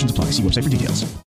 Terms and conditions apply. See website for details.